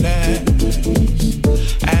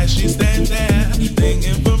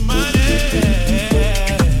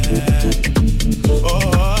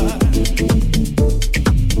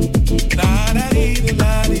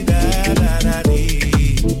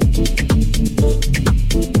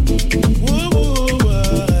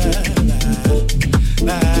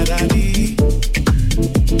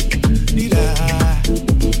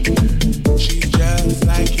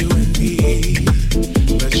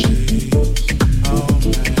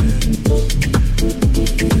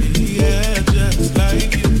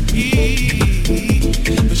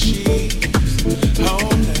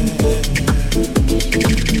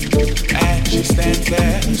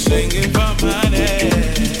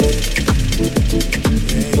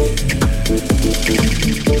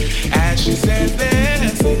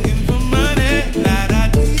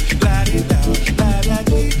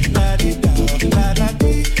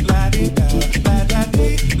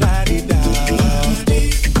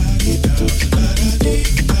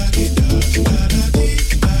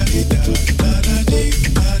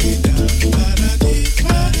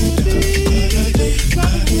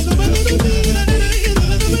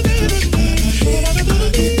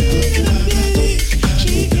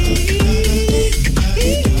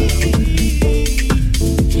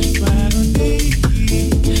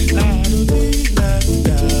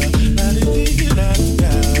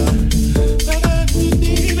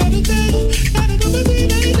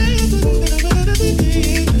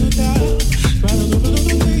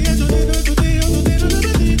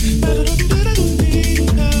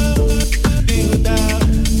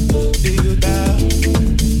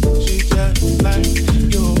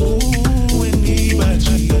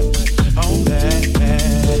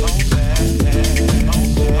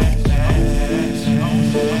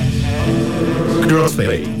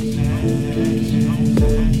Crossfade.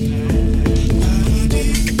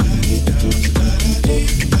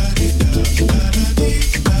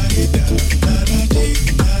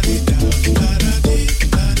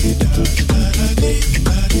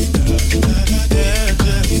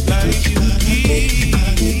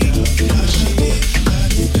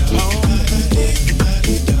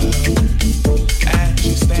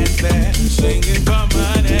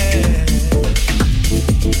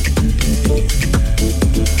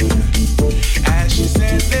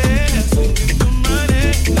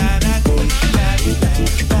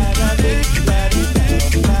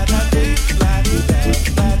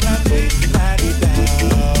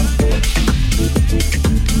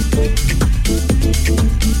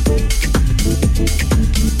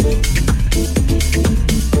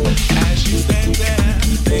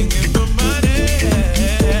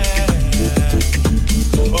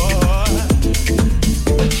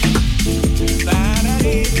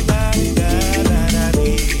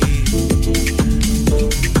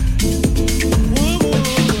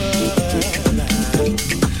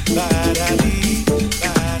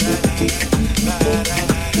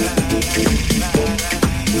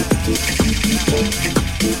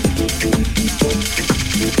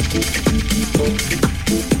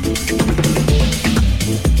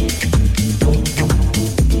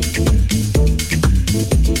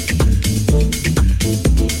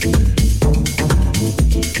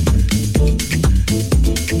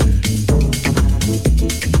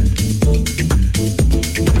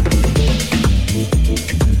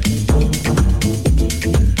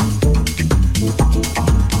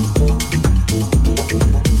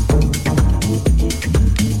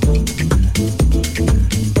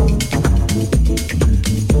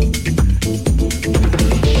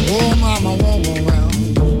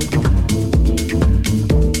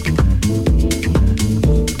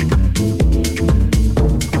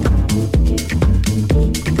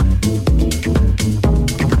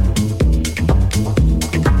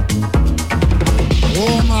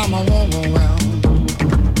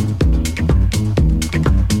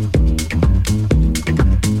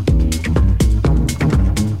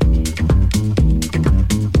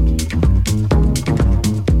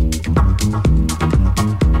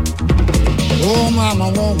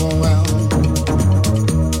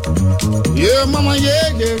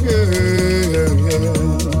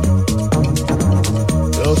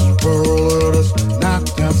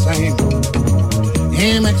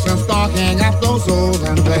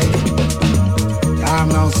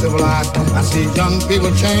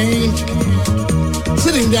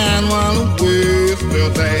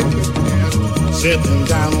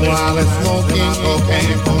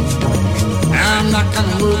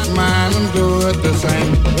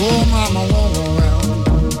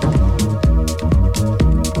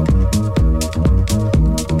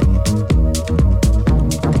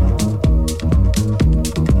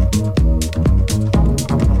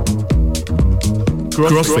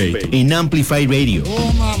 Crossfade en Amplify Radio.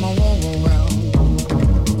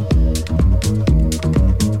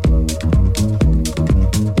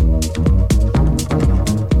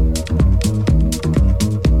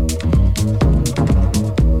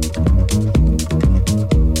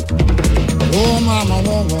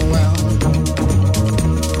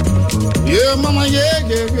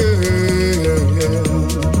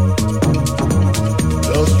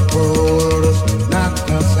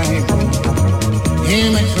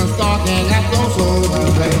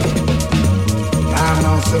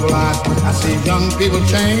 People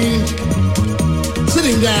change,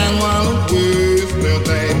 sitting down while the words will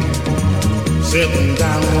play, sitting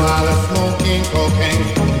down while they're smoking cocaine.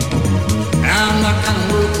 I'm not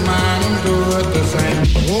gonna work mine and do it the same.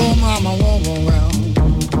 Oh, mama, won't go well.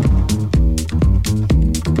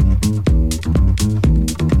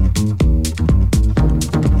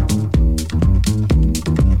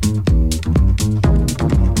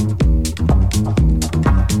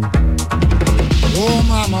 Oh,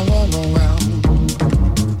 mama, won't go well.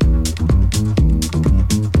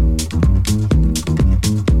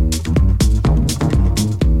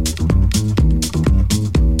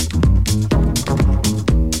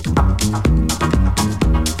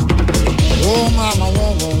 Oh,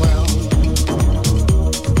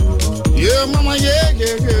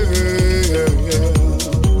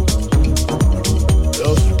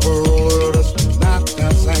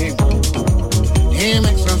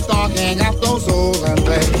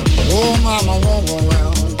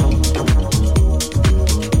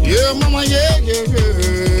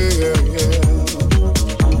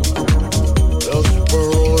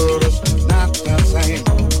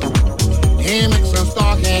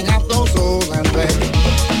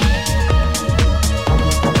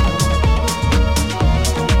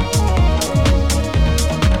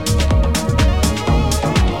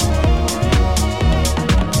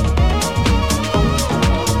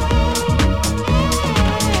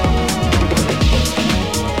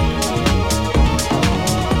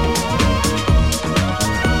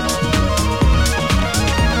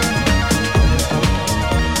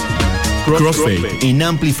 Crossfade en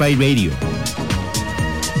Amplify Radio.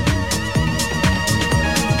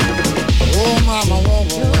 Oh, mama,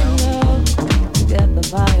 get the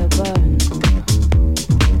fire burn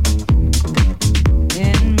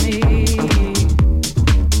in me,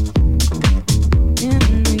 in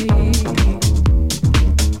me.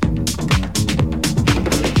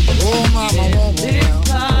 oh, mama, This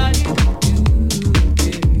body you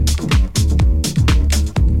give,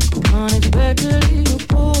 unexpectedly you're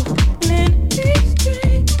pulling these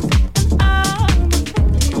strings, and I'm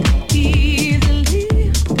affected easily.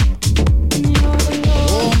 And you're the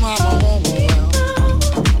oh, mama, Lord of me now.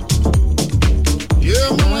 yeah,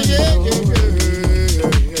 mama, yeah.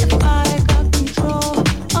 I got control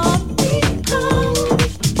of me now.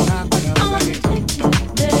 I'm taking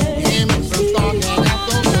there. Hear me from talking out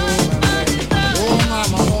the door. Oh,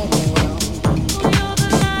 mama,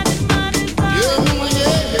 yeah, mama,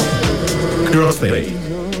 yeah. Crossfade.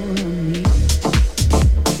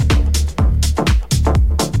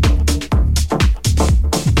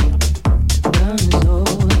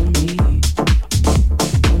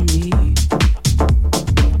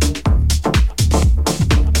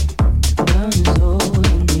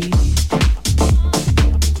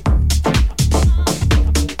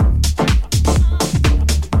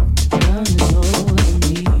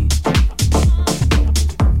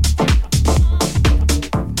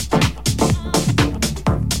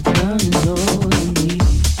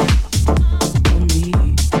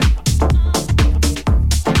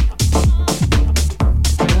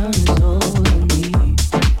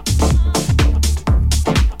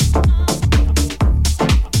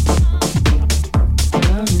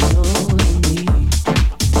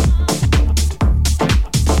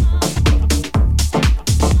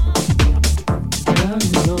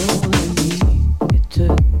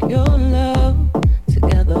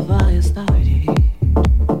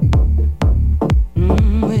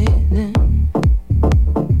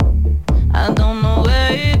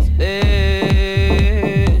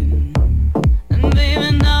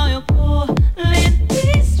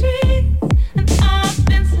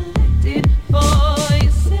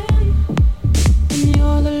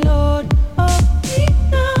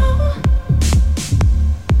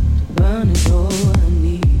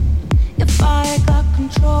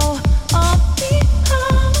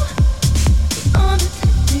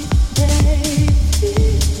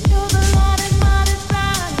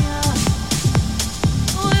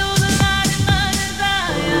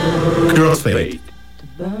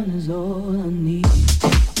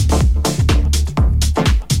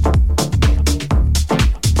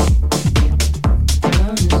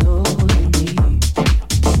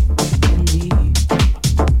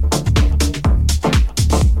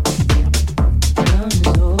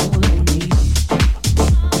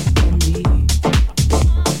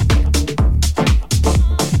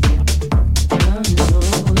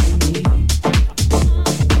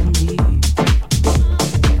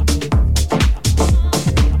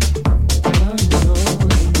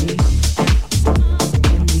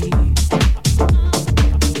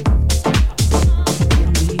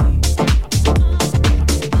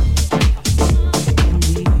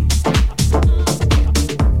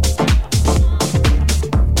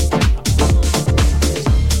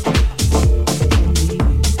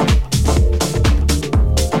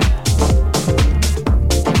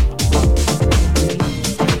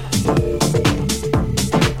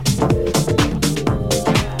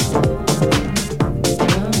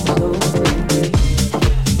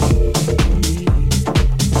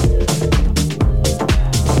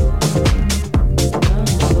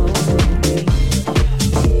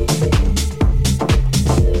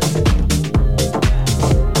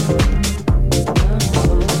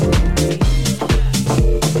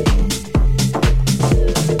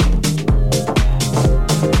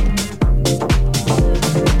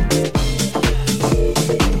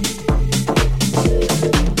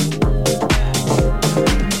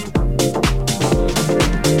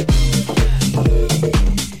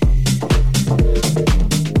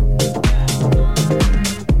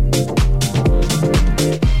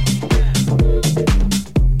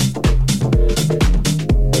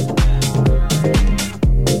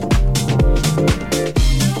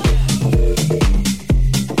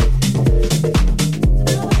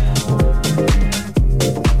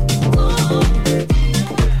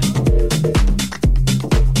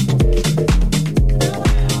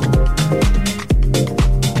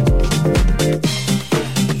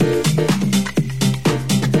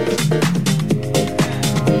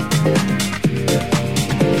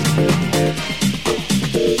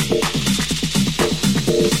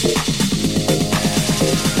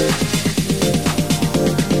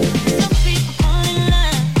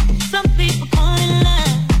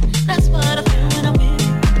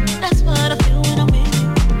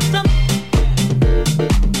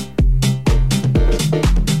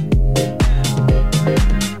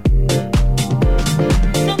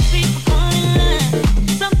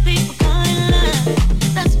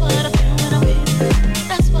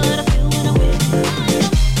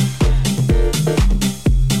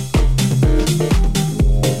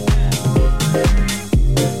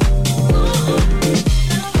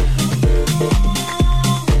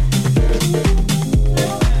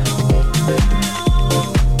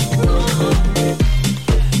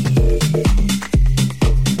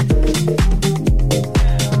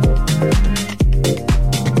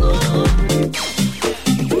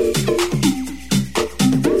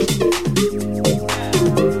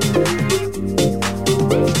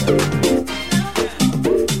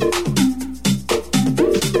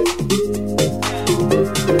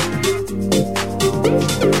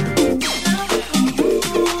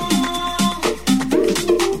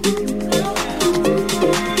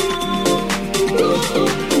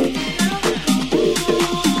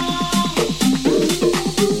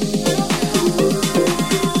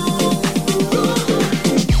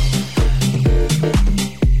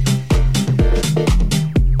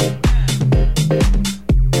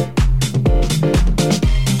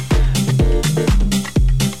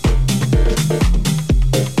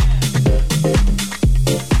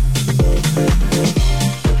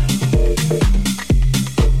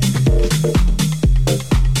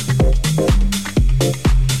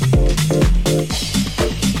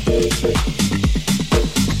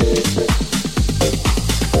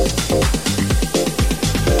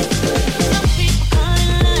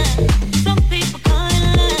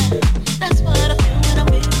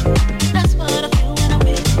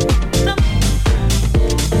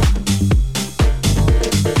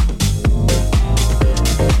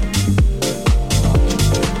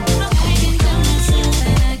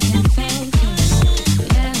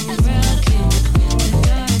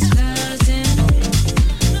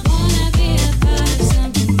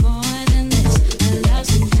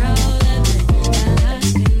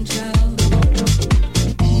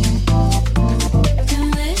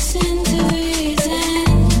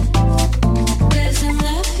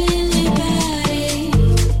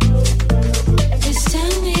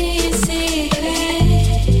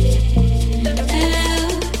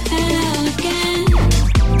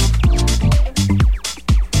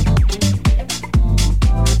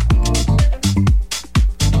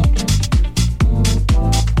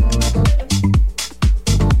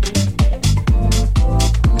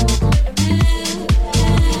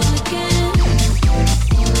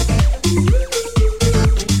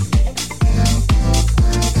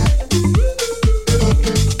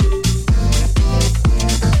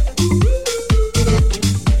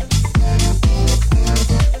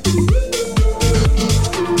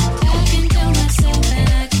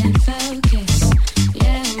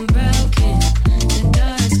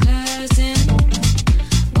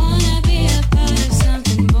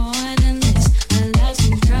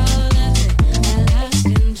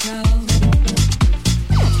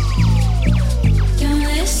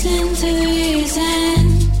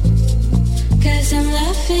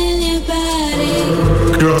 feel your body.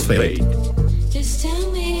 Crossfade. Just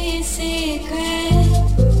tell me a secret.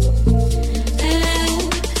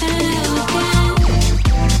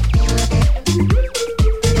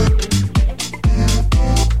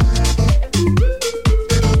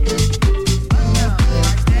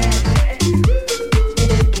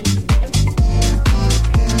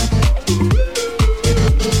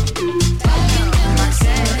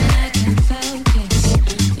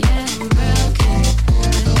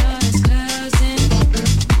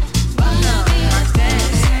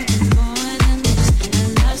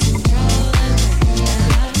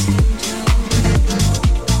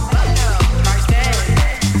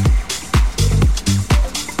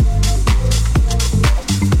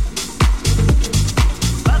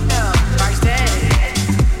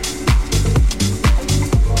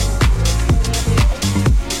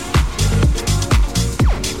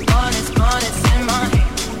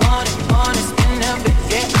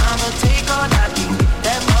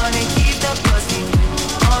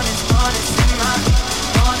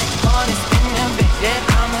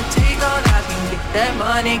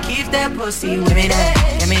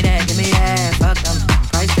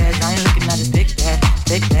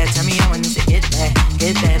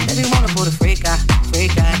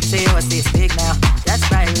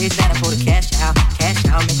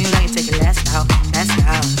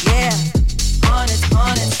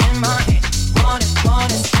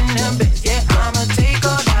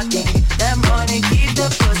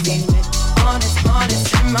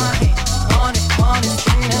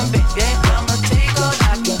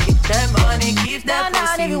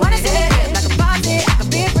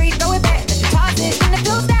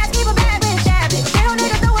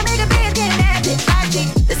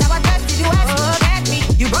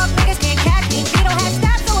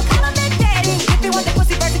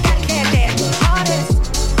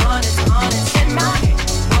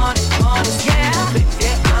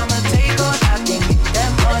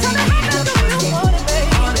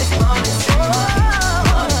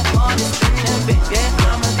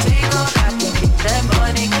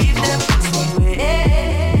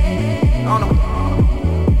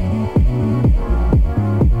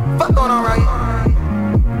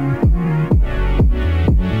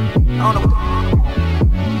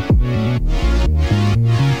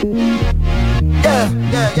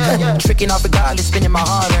 Tricking off regardless, spending my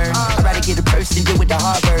hard earned. I'd rather get a purse than deal with the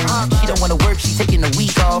Harvard. She don't wanna work, she's taking a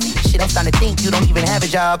week off. Shit, I'm starting to think you don't even have a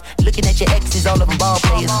job. Looking at your exes, all of them ball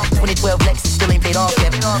players. 2012 Lexus still ain't paid off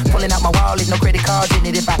yet. Pulling out my wallet, no credit cards in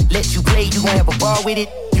it. If I let you play, you gon' have a ball with it.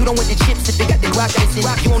 You don't want the chips if they got the Glock icing.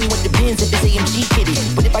 You only want the Benz if it's AMG kitty.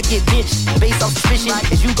 But if I get benched, based on suspicion,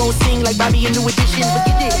 is you gon' sing like Bobby in New Edition?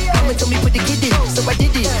 Forget it, Mama told me put the kid in, so I did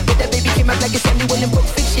it. But that baby came out like a Samuel in Pulp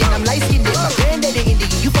Fiction. I'm light-skinned, my granddaddy Indian.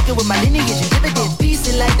 You fucking with my lineage, you dividend. Peace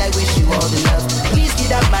and light, I wish you all the love. Please get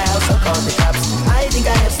out my house, I'll call the cops. I think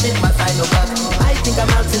I have spent my final buck. I think I'm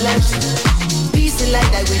out to lunch. Peace and light,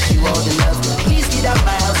 I wish you all the love. Please get out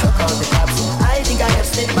my house, I'll call the cops. I think I have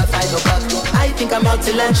spent my final buck. I think I'm out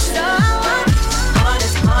to lunch.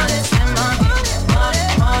 Honest, honest in my head.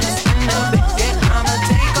 Honest, honest in the bed. Yeah, I'ma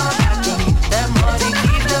take all that thing. That money,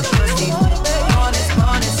 keep the pussy. Honest,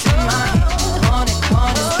 honest in my head. Honest,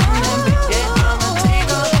 honest in the bed. Yeah, I'ma take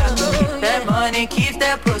all that thing. That money, keep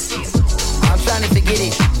that pussy. I'm trying to forget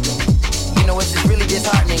it. You know, it's just really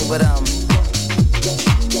disheartening, but I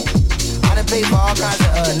done paid for all kinds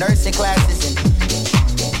of nursing classes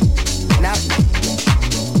and now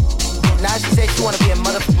she said she wanna be a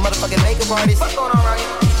motherfucking makeup artist. What's going on around here?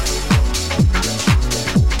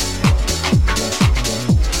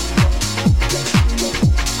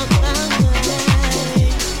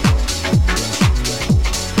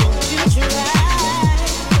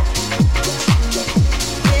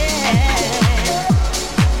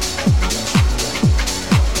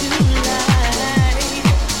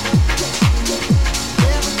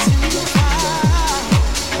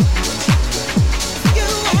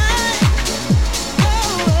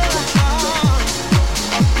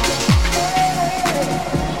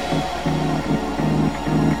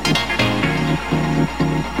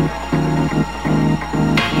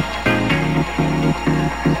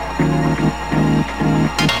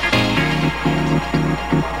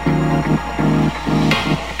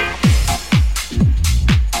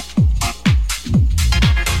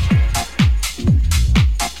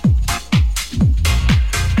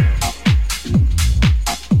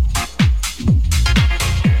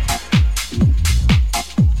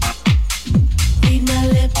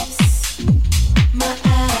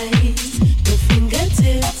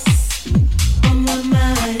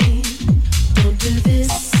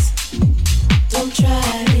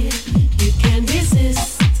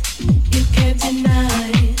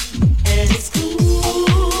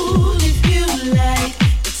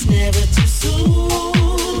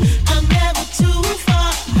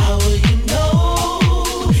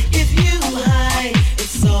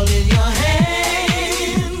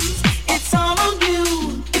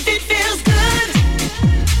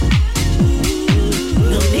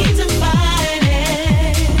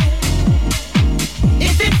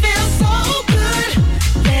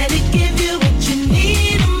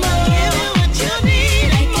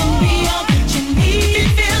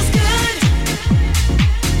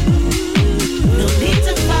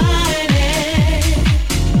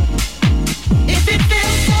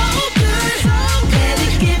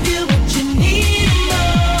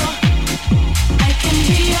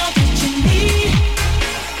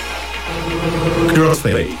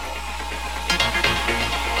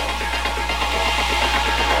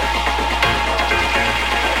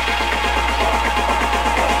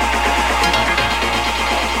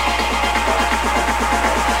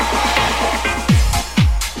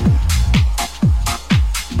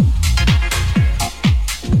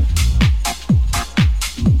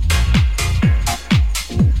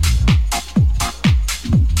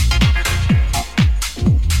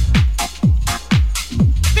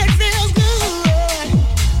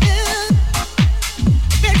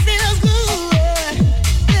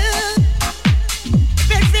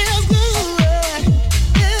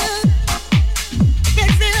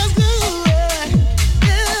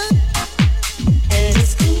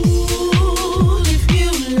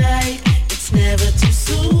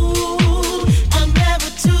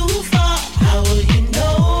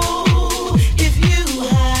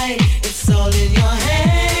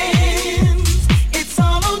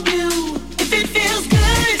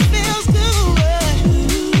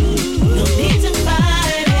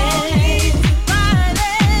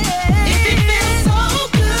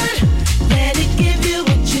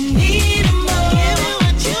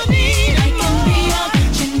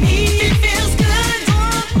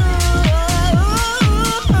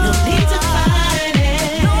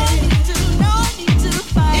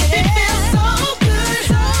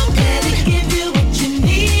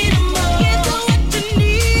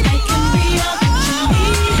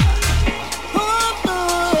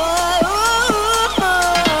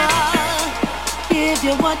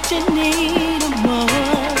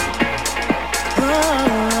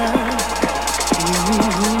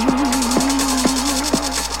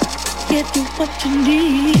 what you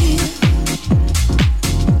need.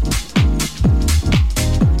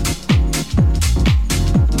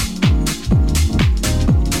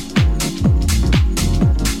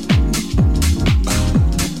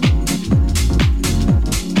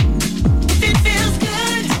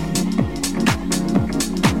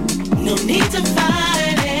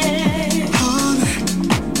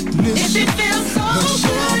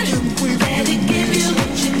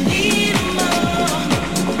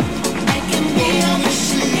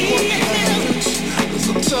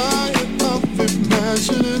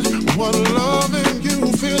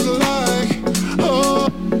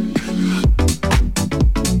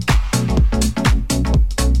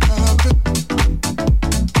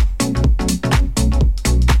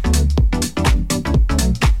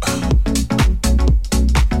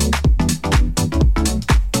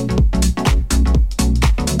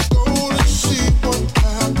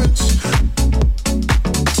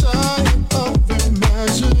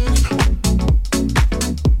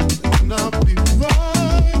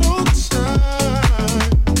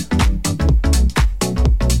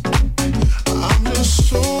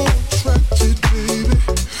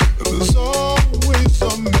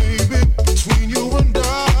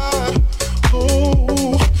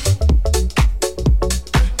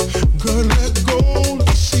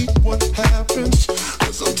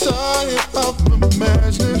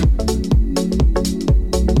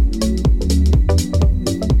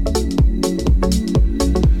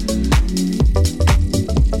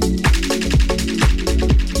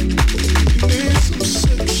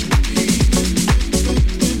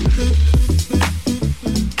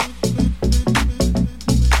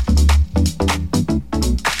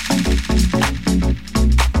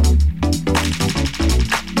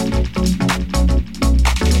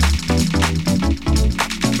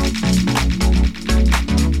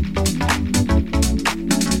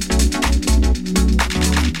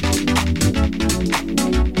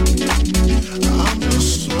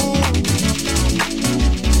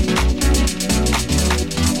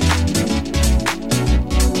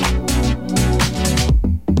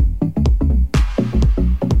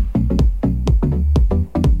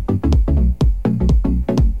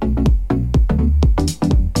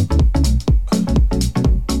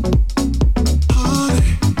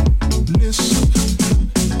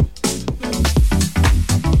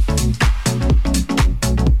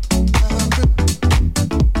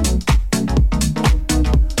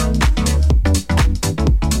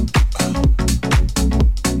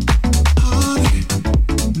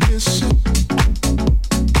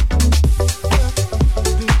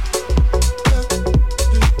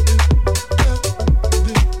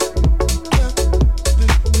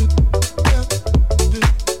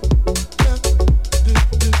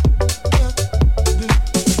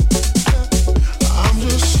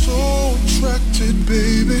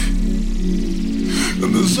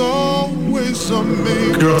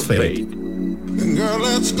 Crossfade. Girl,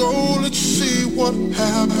 let's go, let's see what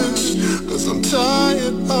happens. Cause I'm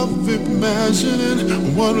tired of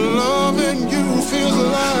imagining what loving you feels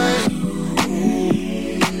like.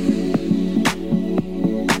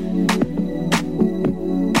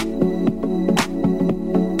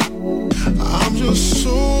 I'm just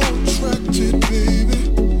so attracted, baby.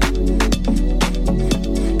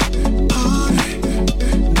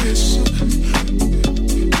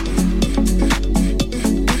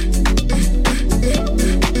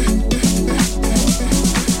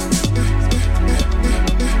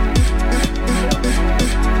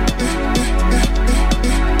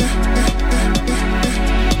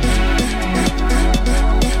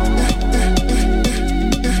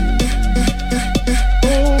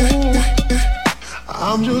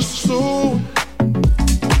 I'm just so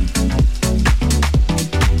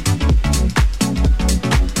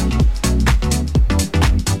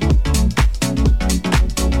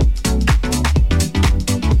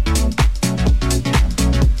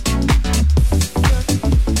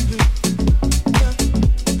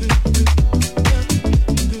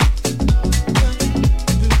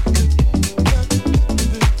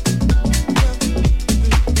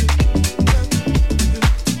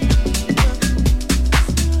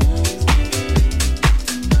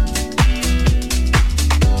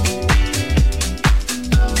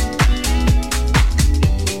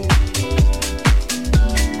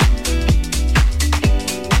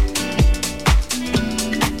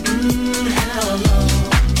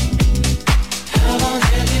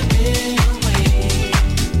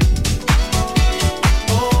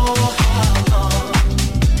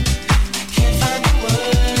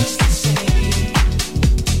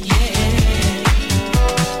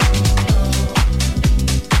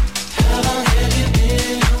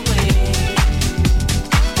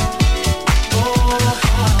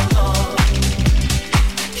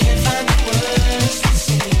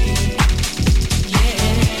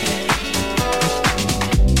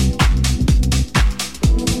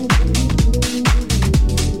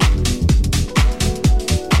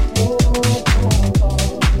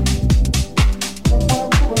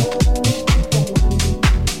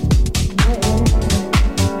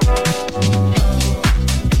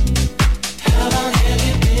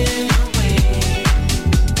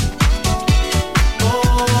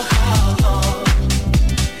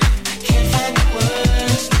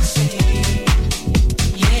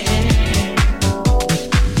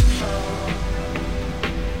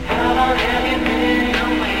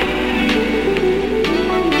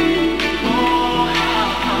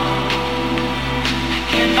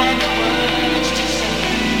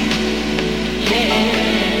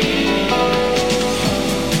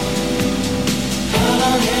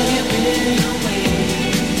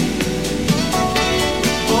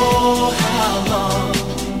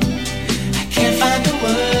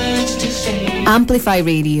Amplify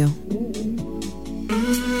Radio.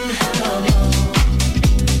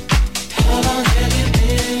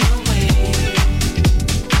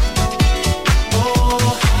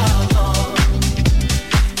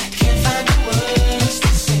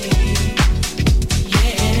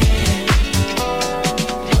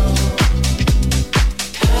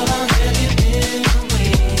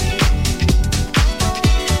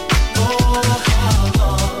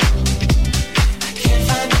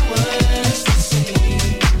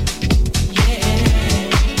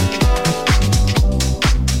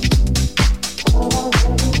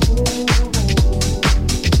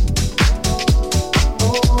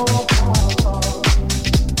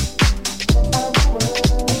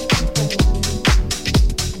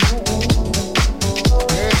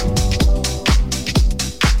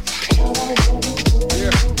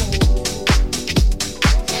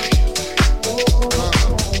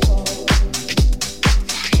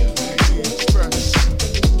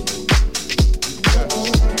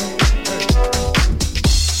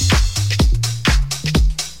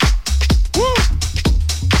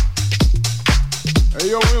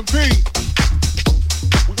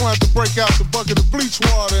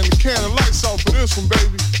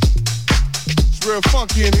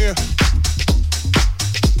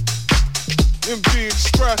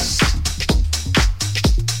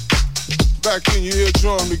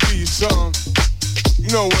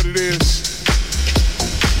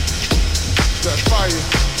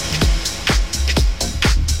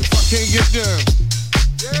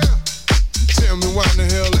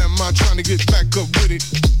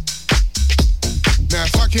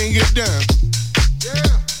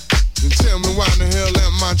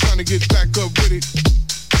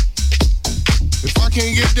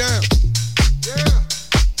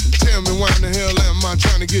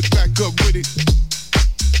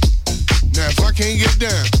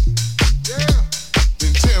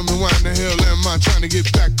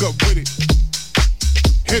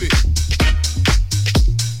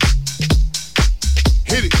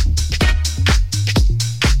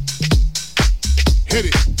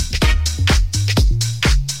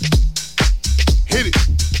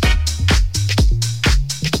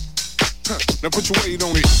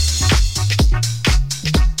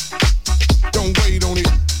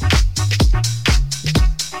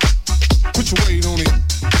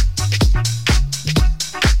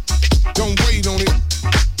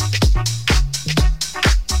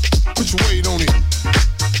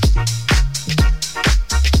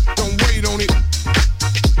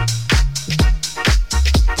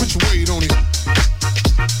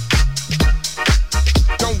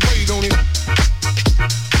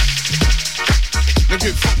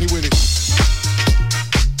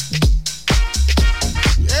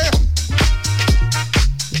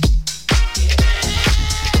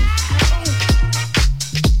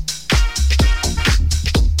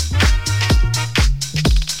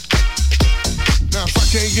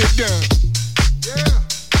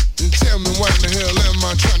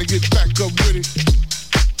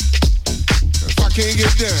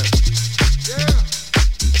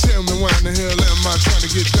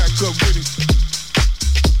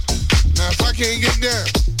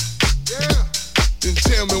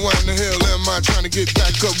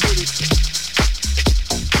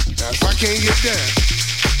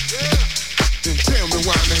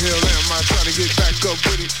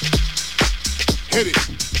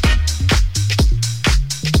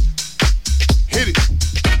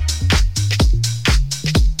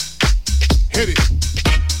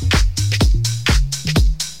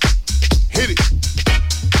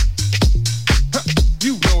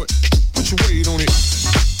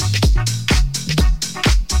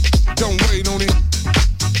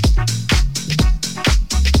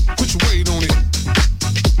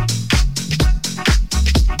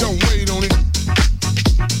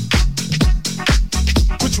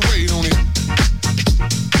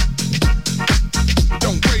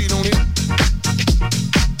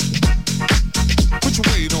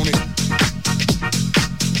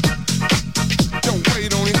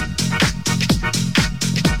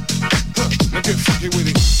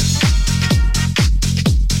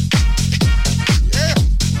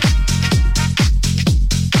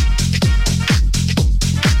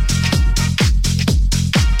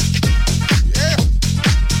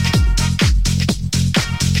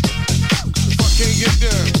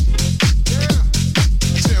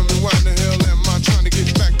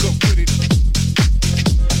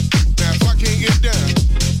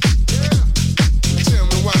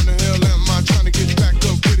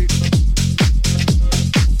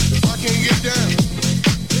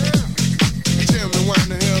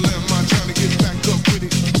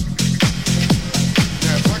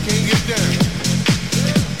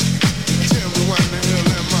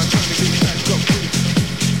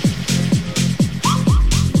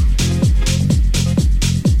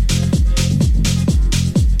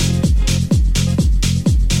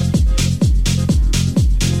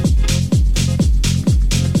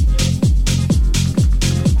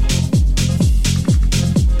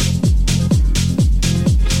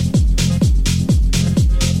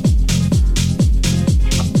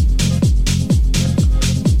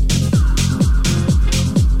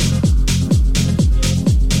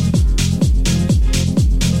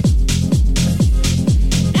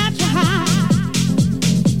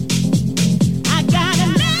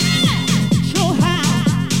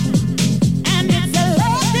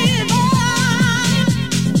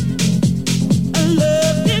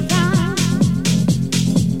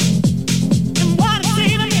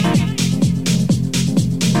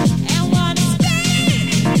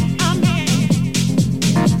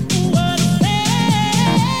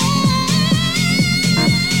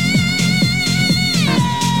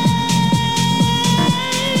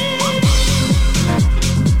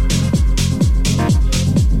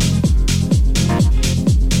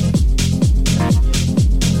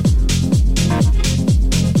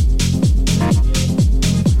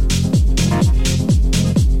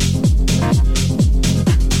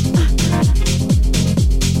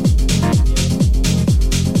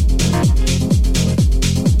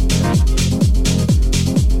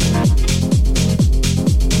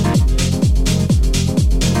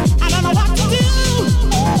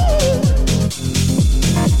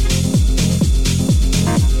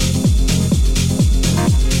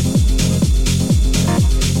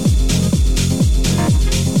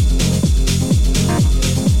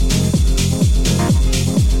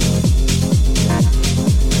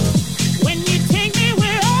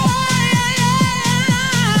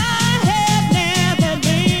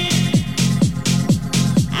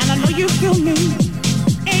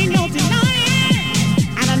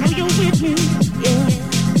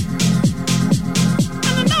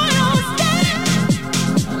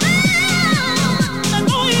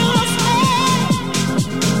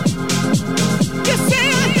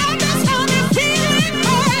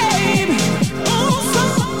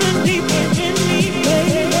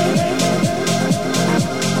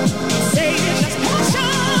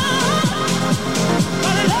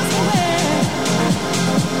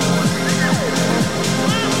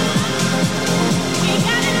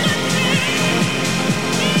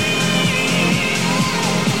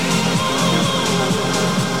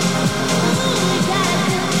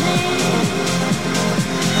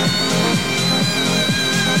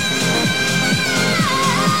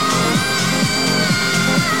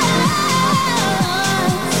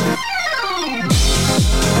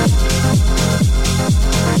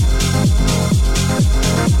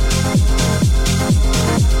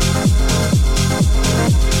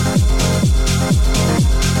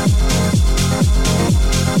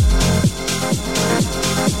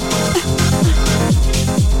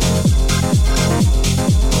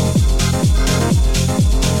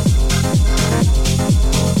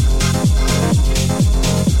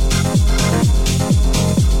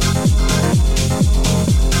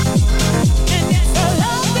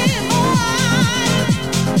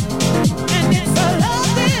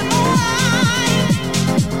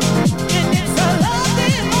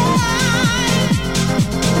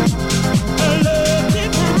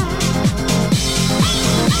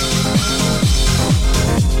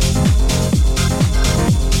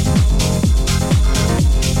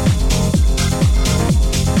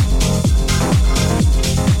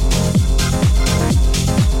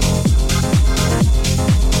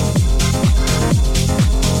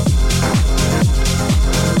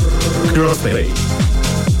 Crossfade.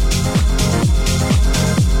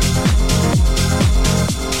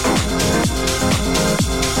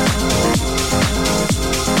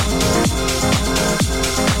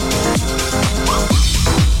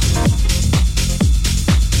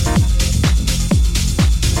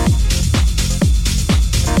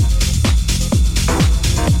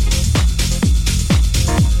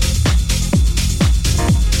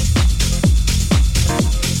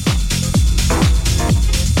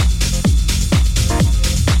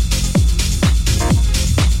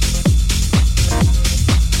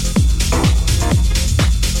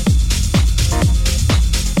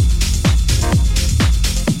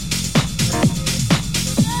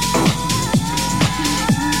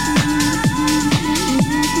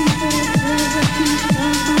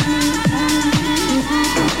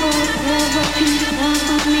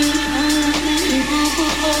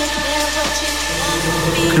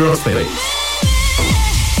 Crossfade.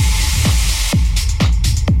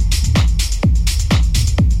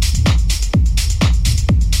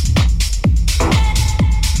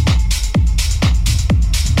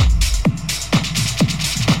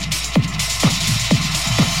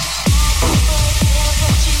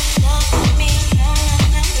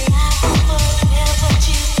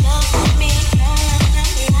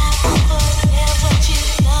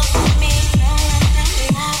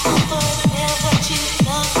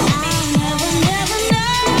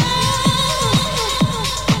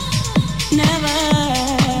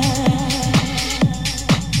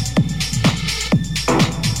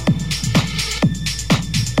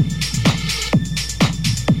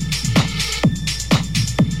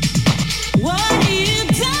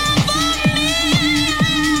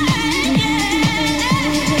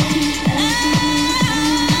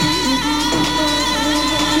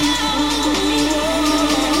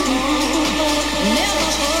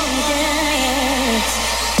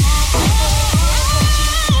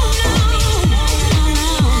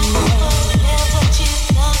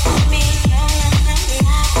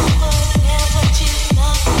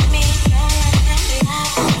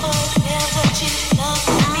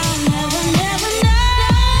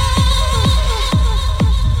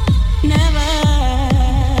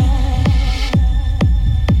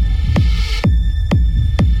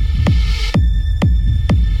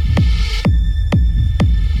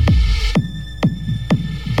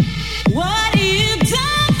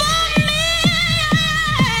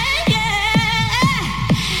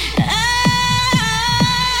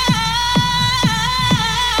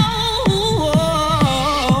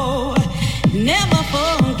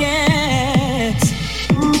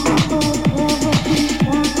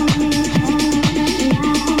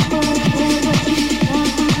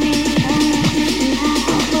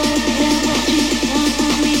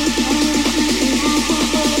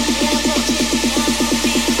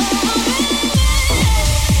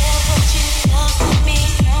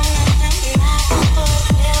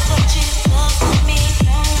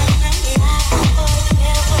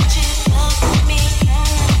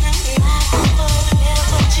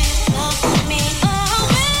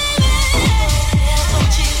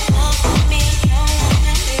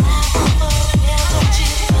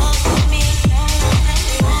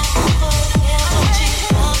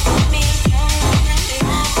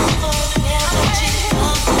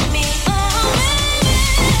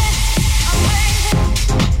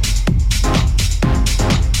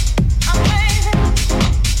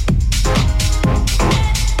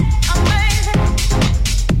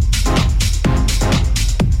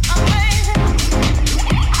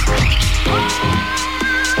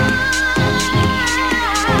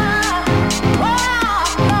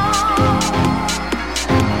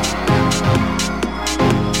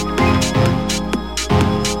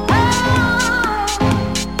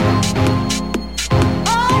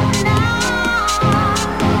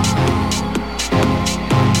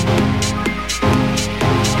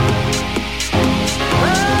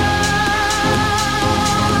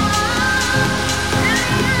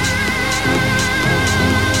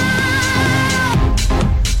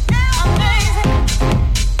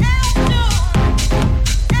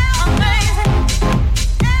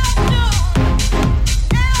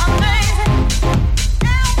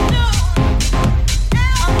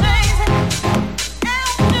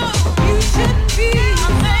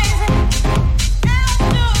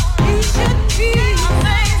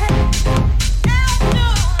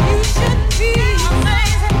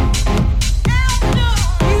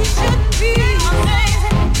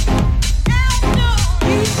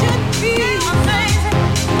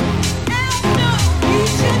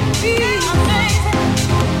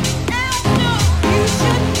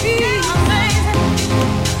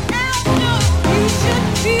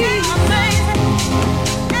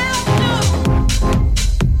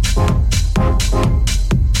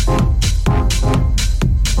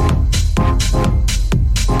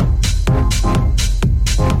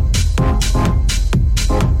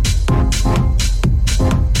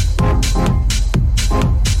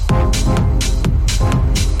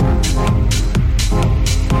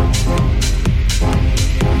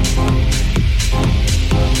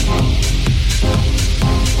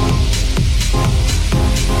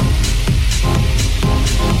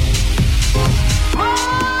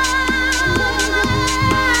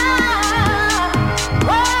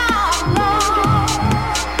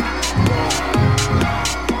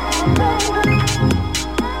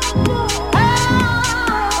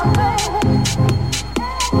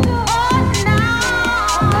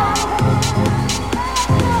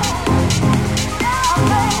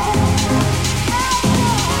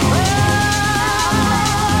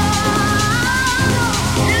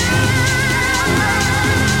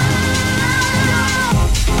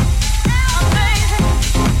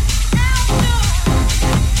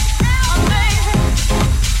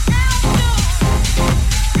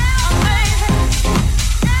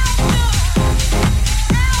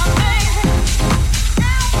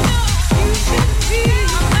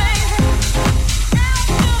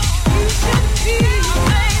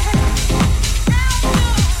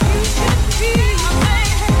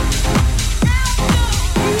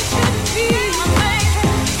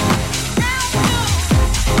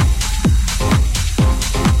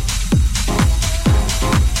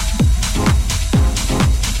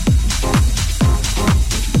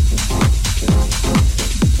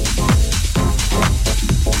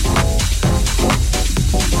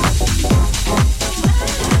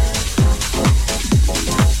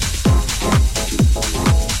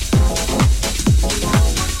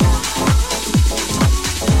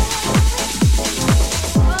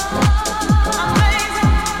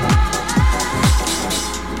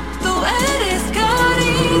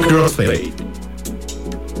 Crossfade.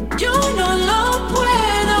 Yo no lo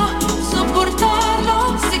puedo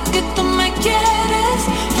soportarlo, sé que tú me quieres,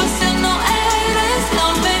 fácil no eres,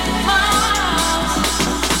 dame más.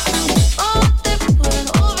 Oh, te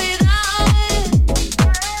puedo olvidar.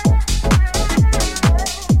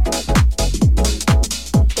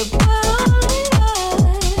 Te puedo olvidar.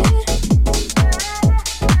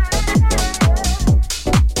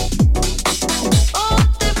 Oh,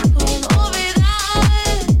 te puedo olvidar.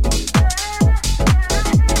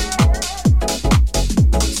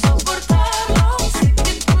 Soportarlo, sé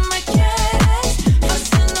que tú me quieres,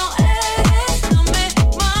 fácil no eres, dame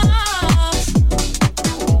más.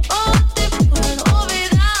 Oh, te puedo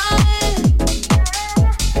olvidar.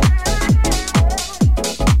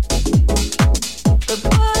 Te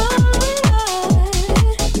puedo olvidar.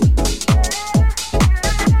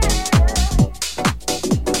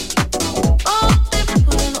 Oh, te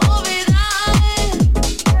puedo olvidar.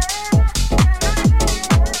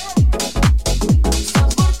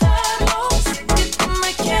 Soportarlo, sé que tú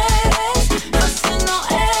me quieres, fácil no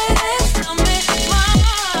eres, dame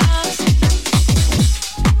más.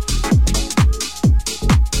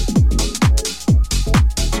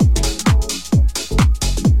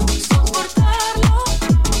 Soportarlo.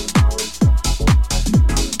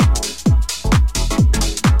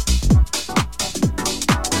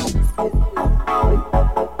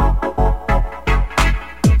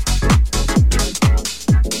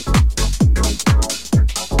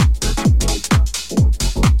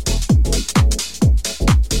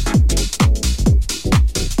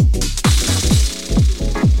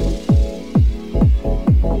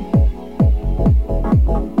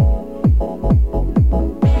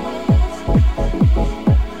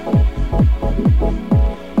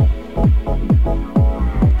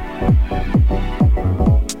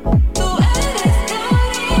 Tú eres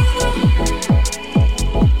cariño.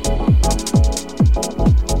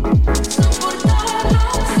 Soportarlo,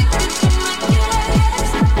 sé que tú me quieres.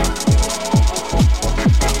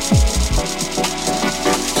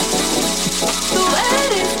 Tú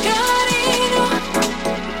eres cariño.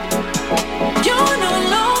 Yo no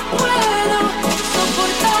lo puedo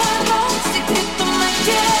soportarlo, sé que tú me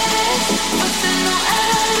quieres, fácil no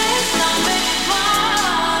eres, dame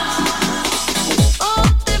más. Oh,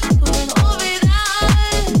 te puedo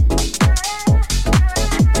olvidar.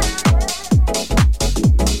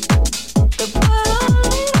 Te puedo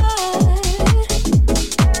olvidar.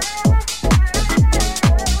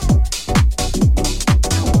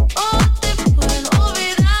 Oh, te puedo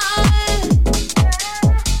olvidar.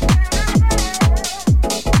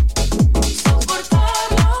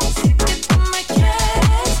 Soportarlo, sé que tú me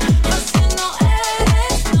quieres, fácil no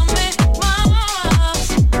eres, dame más.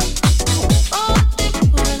 Oh, te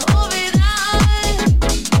puedo olvidar.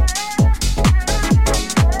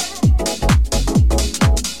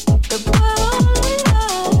 Te puedo olvidar.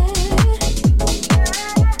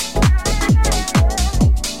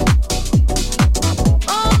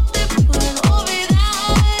 Oh, te puedo olvidar.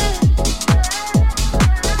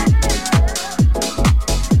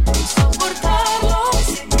 Soportarlo,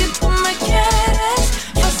 sé que tú me quieres,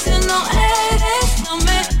 fácil no eres,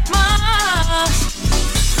 dame más.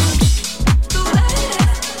 Tú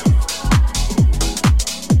eres.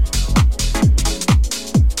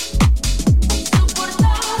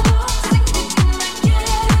 Soportarlo, sé que tú me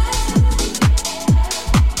quieres.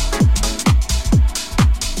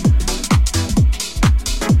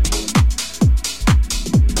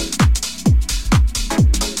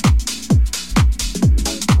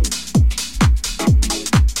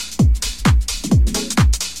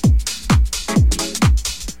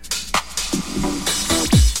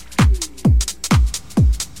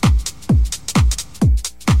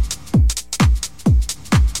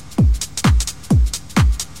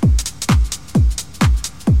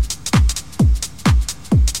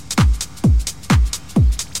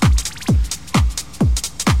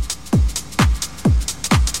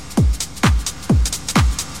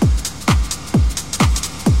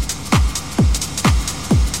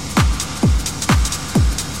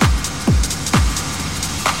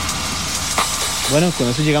 Bueno, con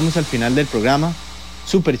eso llegamos al final del programa.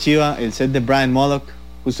 Super chiva el set de Brian Mollock,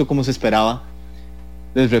 justo como se esperaba.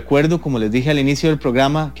 Les recuerdo, como les dije al inicio del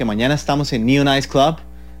programa, que mañana estamos en Neon Ice Club.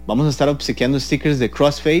 Vamos a estar obsequiando stickers de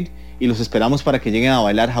Crossfade y los esperamos para que lleguen a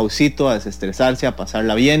bailar houseito, a desestresarse, a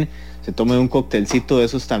pasarla bien, se tomen un coctelcito de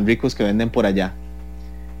esos tan ricos que venden por allá.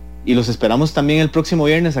 Y los esperamos también el próximo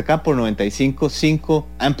viernes acá por 95.5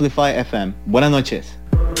 Amplify FM. Buenas noches.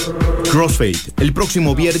 Crossfade, el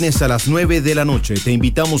próximo viernes a las 9 de la noche. Te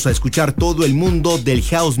invitamos a escuchar todo el mundo del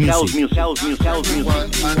house music. Everyone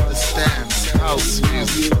understands how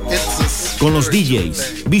Con los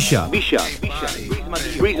DJs Bishop,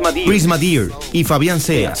 Prisma Deer y Fabián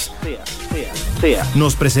Seas.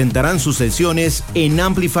 Nos presentarán sus sesiones en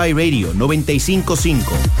Amplify Radio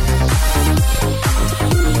 95.5.